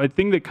 a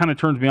thing that kind of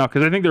turns me off,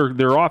 because I think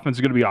their offense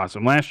is going to be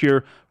awesome. Last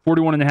year,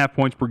 41.5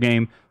 points per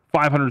game,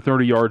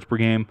 530 yards per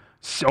game,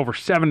 over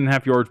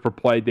 7.5 yards per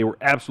play. They were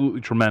absolutely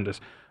tremendous.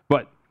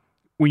 But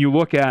when you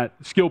look at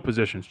skill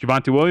positions,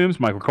 Javonte Williams,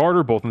 Michael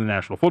Carter, both in the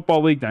National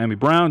Football League, Diami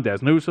Brown,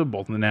 Daz Newsome,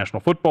 both in the National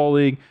Football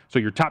League. So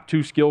your top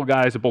two skill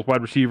guys at both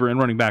wide receiver and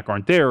running back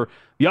aren't there.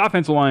 The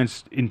offensive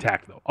line's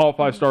intact, though. All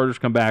five starters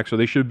come back, so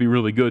they should be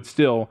really good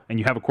still, and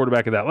you have a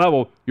quarterback at that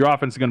level, your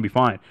offense is going to be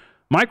fine.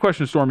 My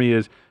question, Stormy,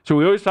 is, so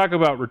we always talk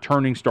about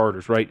returning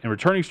starters, right? And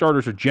returning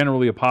starters are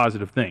generally a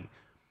positive thing.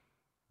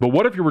 But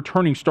what if your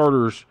returning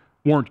starters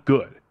weren't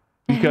good?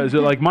 Because,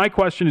 my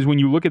question is, when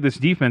you look at this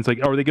defense,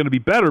 are they going to be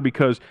better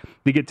because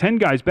they get 10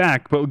 guys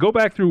back? But go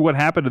back through what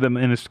happened to them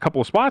in a couple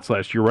of spots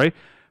last year, right?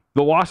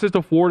 The losses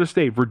to Florida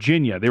State,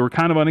 Virginia, they were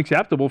kind of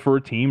unacceptable for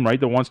a team, right,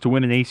 that wants to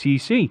win an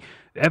ACC.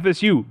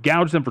 FSU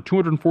gouged them for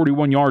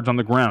 241 yards on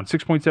the ground,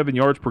 6.7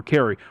 yards per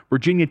carry.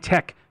 Virginia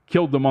Tech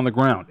killed them on the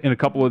ground in a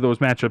couple of those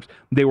matchups.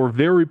 They were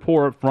very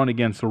poor up front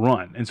against the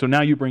run. And so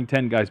now you bring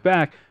 10 guys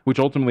back, which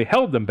ultimately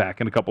held them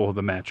back in a couple of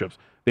the matchups.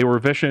 They were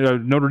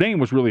efficient. Notre Dame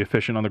was really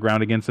efficient on the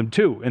ground against them,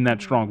 too, in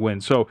that strong win.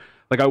 So,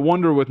 I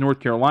wonder with North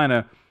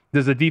Carolina,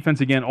 does the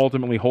defense, again,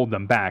 ultimately hold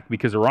them back?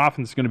 Because their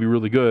offense is going to be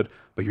really good,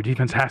 but your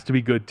defense has to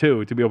be good,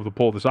 too, to be able to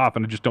pull this off.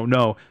 And I just don't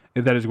know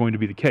if that is going to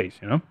be the case,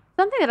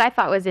 Something that I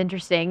thought was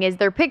interesting is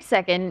they're picked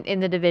second in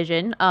the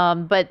division,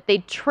 but they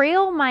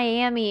trail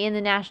Miami in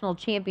the national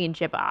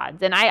championship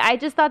odds. And I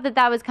just thought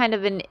that was kind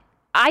of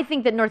I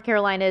think that North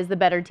Carolina is the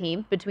better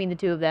team between the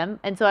two of them.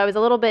 And so I was a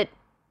little bit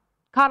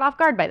caught off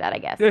guard by that, I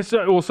guess.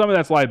 Well, some of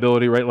that's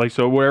liability, right?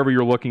 So wherever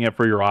you're looking at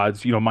for your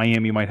odds,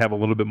 Miami might have a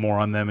little bit more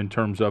on them in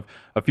terms of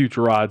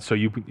future odds, so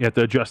you have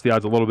to adjust the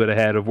odds a little bit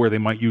ahead of where they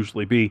might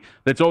usually be.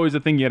 That's always a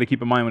thing you got to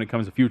keep in mind when it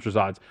comes to futures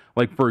odds.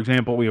 Like, for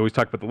example, we always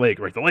talk about the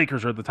Lakers, right? The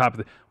Lakers are at the top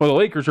of the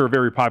Lakers are a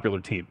very popular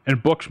team,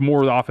 and books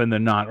more often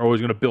than not are always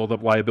going to build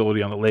up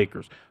liability on the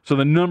Lakers. So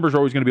the numbers are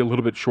always going to be a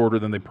little bit shorter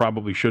than they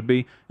probably should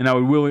be, and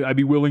I'd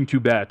be willing to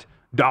bet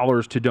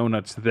dollars to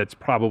donuts that's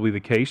probably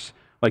the case.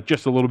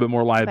 Just a little bit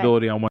more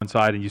liability on one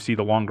side, and you see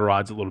the longer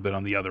odds a little bit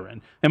on the other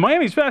end. And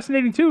Miami's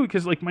fascinating, too,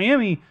 because,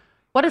 Miami...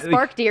 What a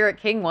spark De'Aaron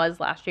King was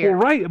last year.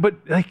 Well, right, but,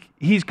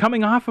 he's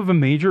coming off of a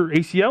major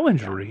ACL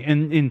injury.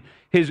 And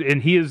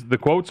he is, the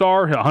quotes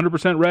are,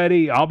 100%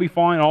 ready, I'll be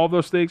fine, all of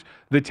those things.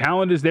 The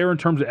talent is there in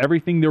terms of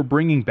everything they're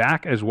bringing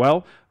back as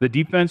well. The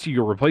defense,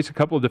 you'll replace a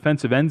couple of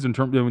defensive ends in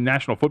terms of the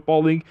National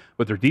Football League,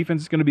 but their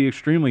defense is going to be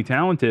extremely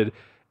talented.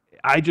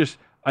 I'm just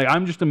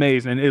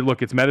amazed. And,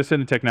 it's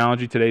medicine and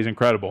technology today is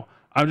incredible.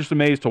 I'm just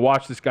amazed to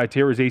watch this guy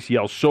tear his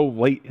ACL so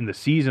late in the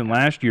season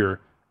last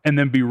year and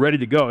then be ready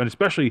to go. And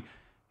especially,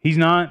 he's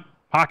not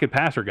pocket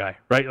passer guy,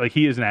 right?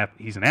 He's an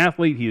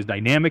athlete. He is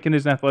dynamic in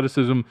his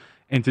athleticism.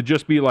 And to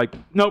just be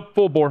nope,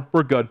 full bore,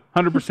 we're good.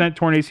 100%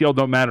 torn ACL,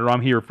 don't matter.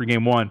 I'm here for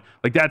game one.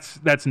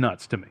 That's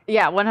nuts to me.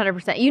 Yeah,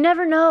 100%. You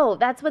never know.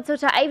 That's what's so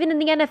tough. Even in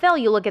the NFL,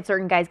 you look at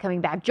certain guys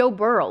coming back. Joe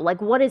Burrow,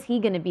 what is he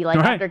going to be like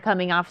after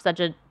coming off such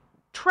a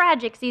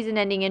tragic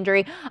season-ending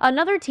injury.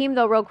 Another team,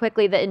 though, real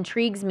quickly, that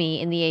intrigues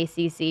me in the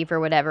ACC for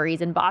whatever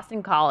reason,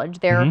 Boston College.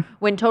 Their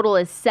win total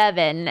is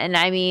 7, and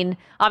I mean,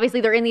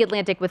 obviously they're in the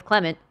Atlantic with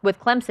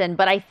Clemson,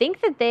 but I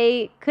think that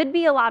they could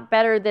be a lot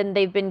better than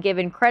they've been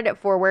given credit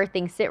for where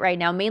things sit right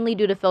now, mainly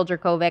due to Phil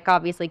Jurkovec,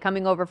 obviously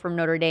coming over from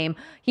Notre Dame.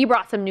 He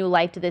brought some new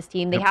life to this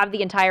team. They have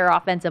the entire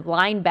offensive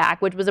line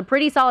back, which was a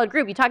pretty solid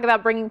group. You talk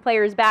about bringing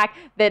players back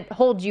that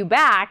hold you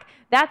back.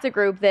 That's a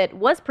group that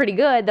was pretty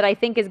good that I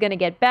think is going to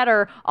get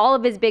better. All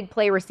of his big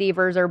play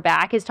receivers are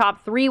back. His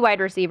top 3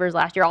 wide receivers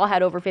last year all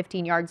had over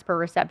 15 yards per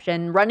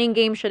reception. Running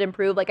game should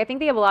improve. I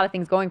think they have a lot of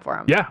things going for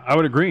them. Yeah, I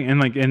would agree.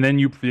 And then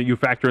you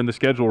factor in the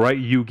schedule, right?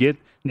 You get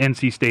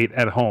NC State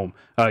at home.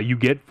 You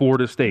get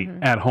Florida State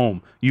at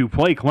home. You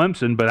play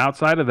Clemson, but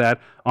outside of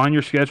that, on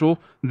your schedule,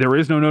 there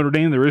is no Notre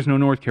Dame, there is no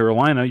North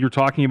Carolina. You're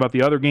talking about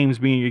the other games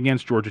being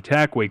against Georgia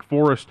Tech, Wake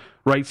Forest,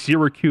 right?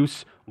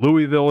 Syracuse,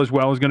 Louisville as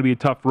well is going to be a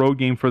tough road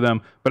game for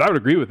them. But I would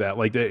agree with that.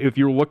 If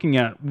you're looking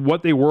at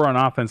what they were on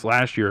offense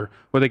last year,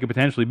 what they could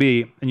potentially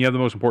be, and you have the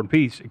most important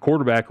piece, a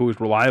quarterback who is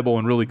reliable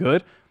and really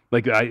good,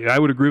 I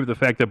would agree with the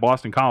fact that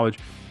Boston College,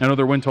 I know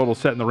their win total is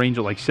set in the range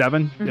of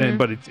 7,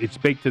 but it's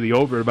baked to the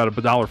over at about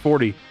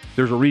 $1.40.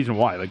 There's a reason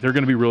why. They're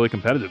going to be really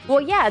competitive. Well,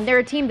 yeah, and they're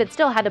a team that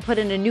still had to put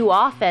in a new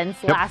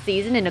offense last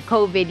season in a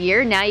COVID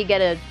year. Now you get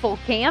a full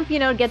camp,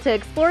 get to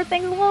explore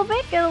things a little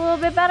bit, get a little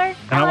bit better.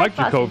 And I like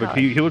Jurkovec.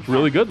 He looked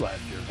really good last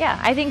year. Yeah,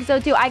 I think so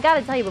too. I got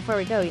to tell you before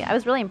we go, I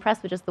was really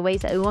impressed with just the way he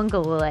said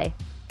Uiagalelei.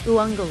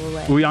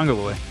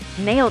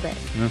 Nailed it.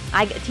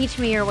 Yeah. Teach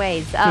me your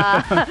ways.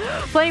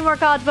 Plenty more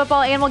college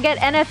football, and we'll get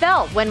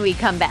NFL when we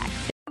come back.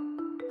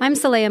 I'm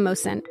Saleha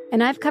Mohsin,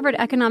 and I've covered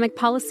economic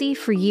policy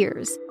for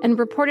years and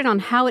reported on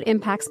how it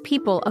impacts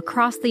people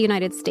across the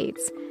United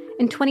States.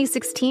 In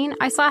 2016,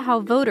 I saw how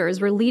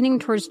voters were leaning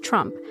towards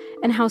Trump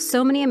and how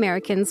so many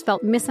Americans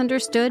felt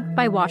misunderstood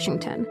by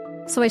Washington.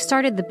 So I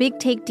started The Big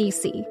Take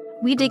DC.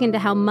 We dig into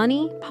how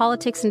money,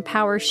 politics, and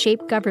power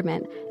shape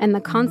government and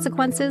the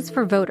consequences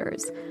for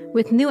voters.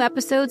 With new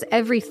episodes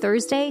every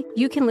Thursday,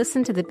 you can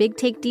listen to The Big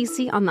Take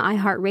DC on the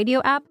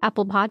iHeartRadio app,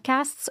 Apple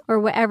Podcasts, or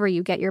wherever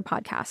you get your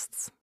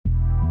podcasts.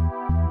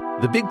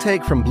 The Big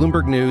Take from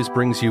Bloomberg News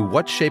brings you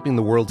what's shaping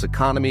the world's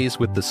economies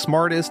with the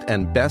smartest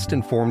and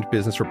best-informed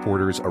business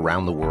reporters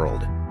around the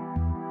world.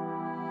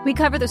 We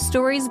cover the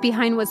stories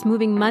behind what's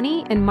moving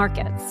money and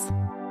markets,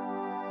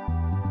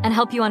 and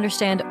help you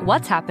understand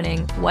what's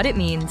happening, what it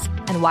means,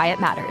 and why it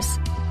matters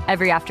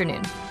every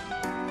afternoon.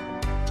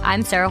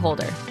 I'm Sarah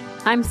Holder.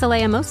 I'm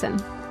Saleha Mohsin.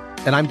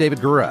 And I'm David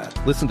Gura.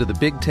 Listen to The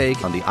Big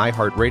Take on the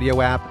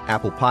iHeartRadio app,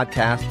 Apple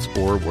Podcasts,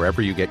 or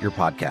wherever you get your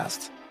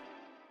podcasts.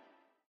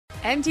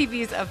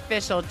 MTV's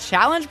official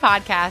Challenge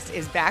podcast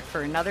is back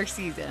for another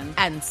season.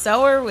 And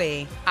so are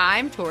we.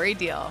 I'm Tori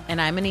Deal. And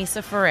I'm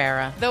Anissa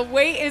Ferreira. The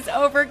wait is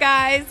over,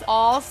 guys.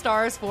 All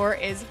Stars 4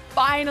 is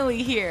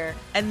finally here.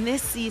 And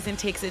this season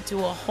takes it to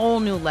a whole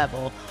new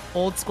level.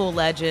 Old school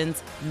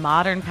legends,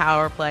 modern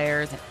power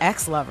players, and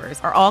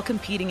ex-lovers are all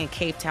competing in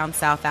Cape Town,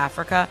 South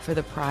Africa for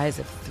the prize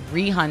of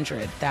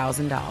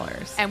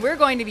 $300,000. And we're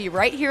going to be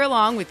right here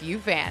along with you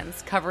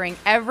fans, covering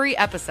every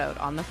episode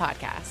on the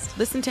podcast.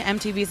 Listen to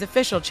MTV's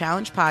official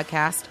Challenge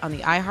podcast on the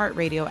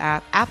iHeartRadio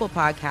app, Apple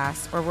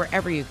Podcasts, or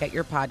wherever you get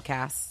your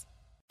podcasts.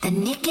 The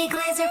Nikki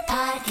Glaser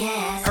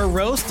Podcast. Her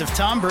roast of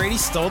Tom Brady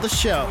stole the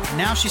show.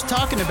 Now she's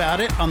talking about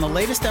it on the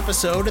latest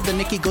episode of the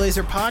Nikki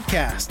Glaser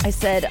Podcast. I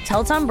said,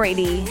 tell Tom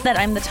Brady that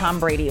I'm the Tom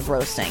Brady of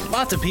roasting.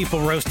 Lots of people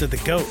roasted the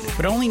GOAT,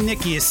 but only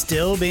Nikki is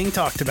still being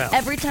talked about.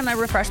 Every time I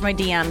refresh my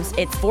DMs,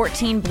 it's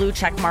 14 blue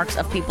check marks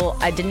of people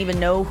I didn't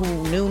even know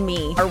who knew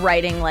me are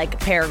writing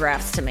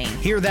paragraphs to me.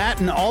 Hear that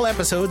in all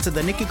episodes of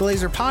the Nikki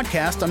Glaser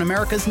Podcast on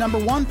America's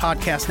 #1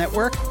 podcast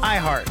network,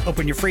 iHeart.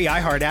 Open your free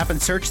iHeart app and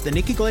search the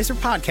Nikki Glaser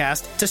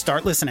Podcast to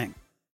start listening.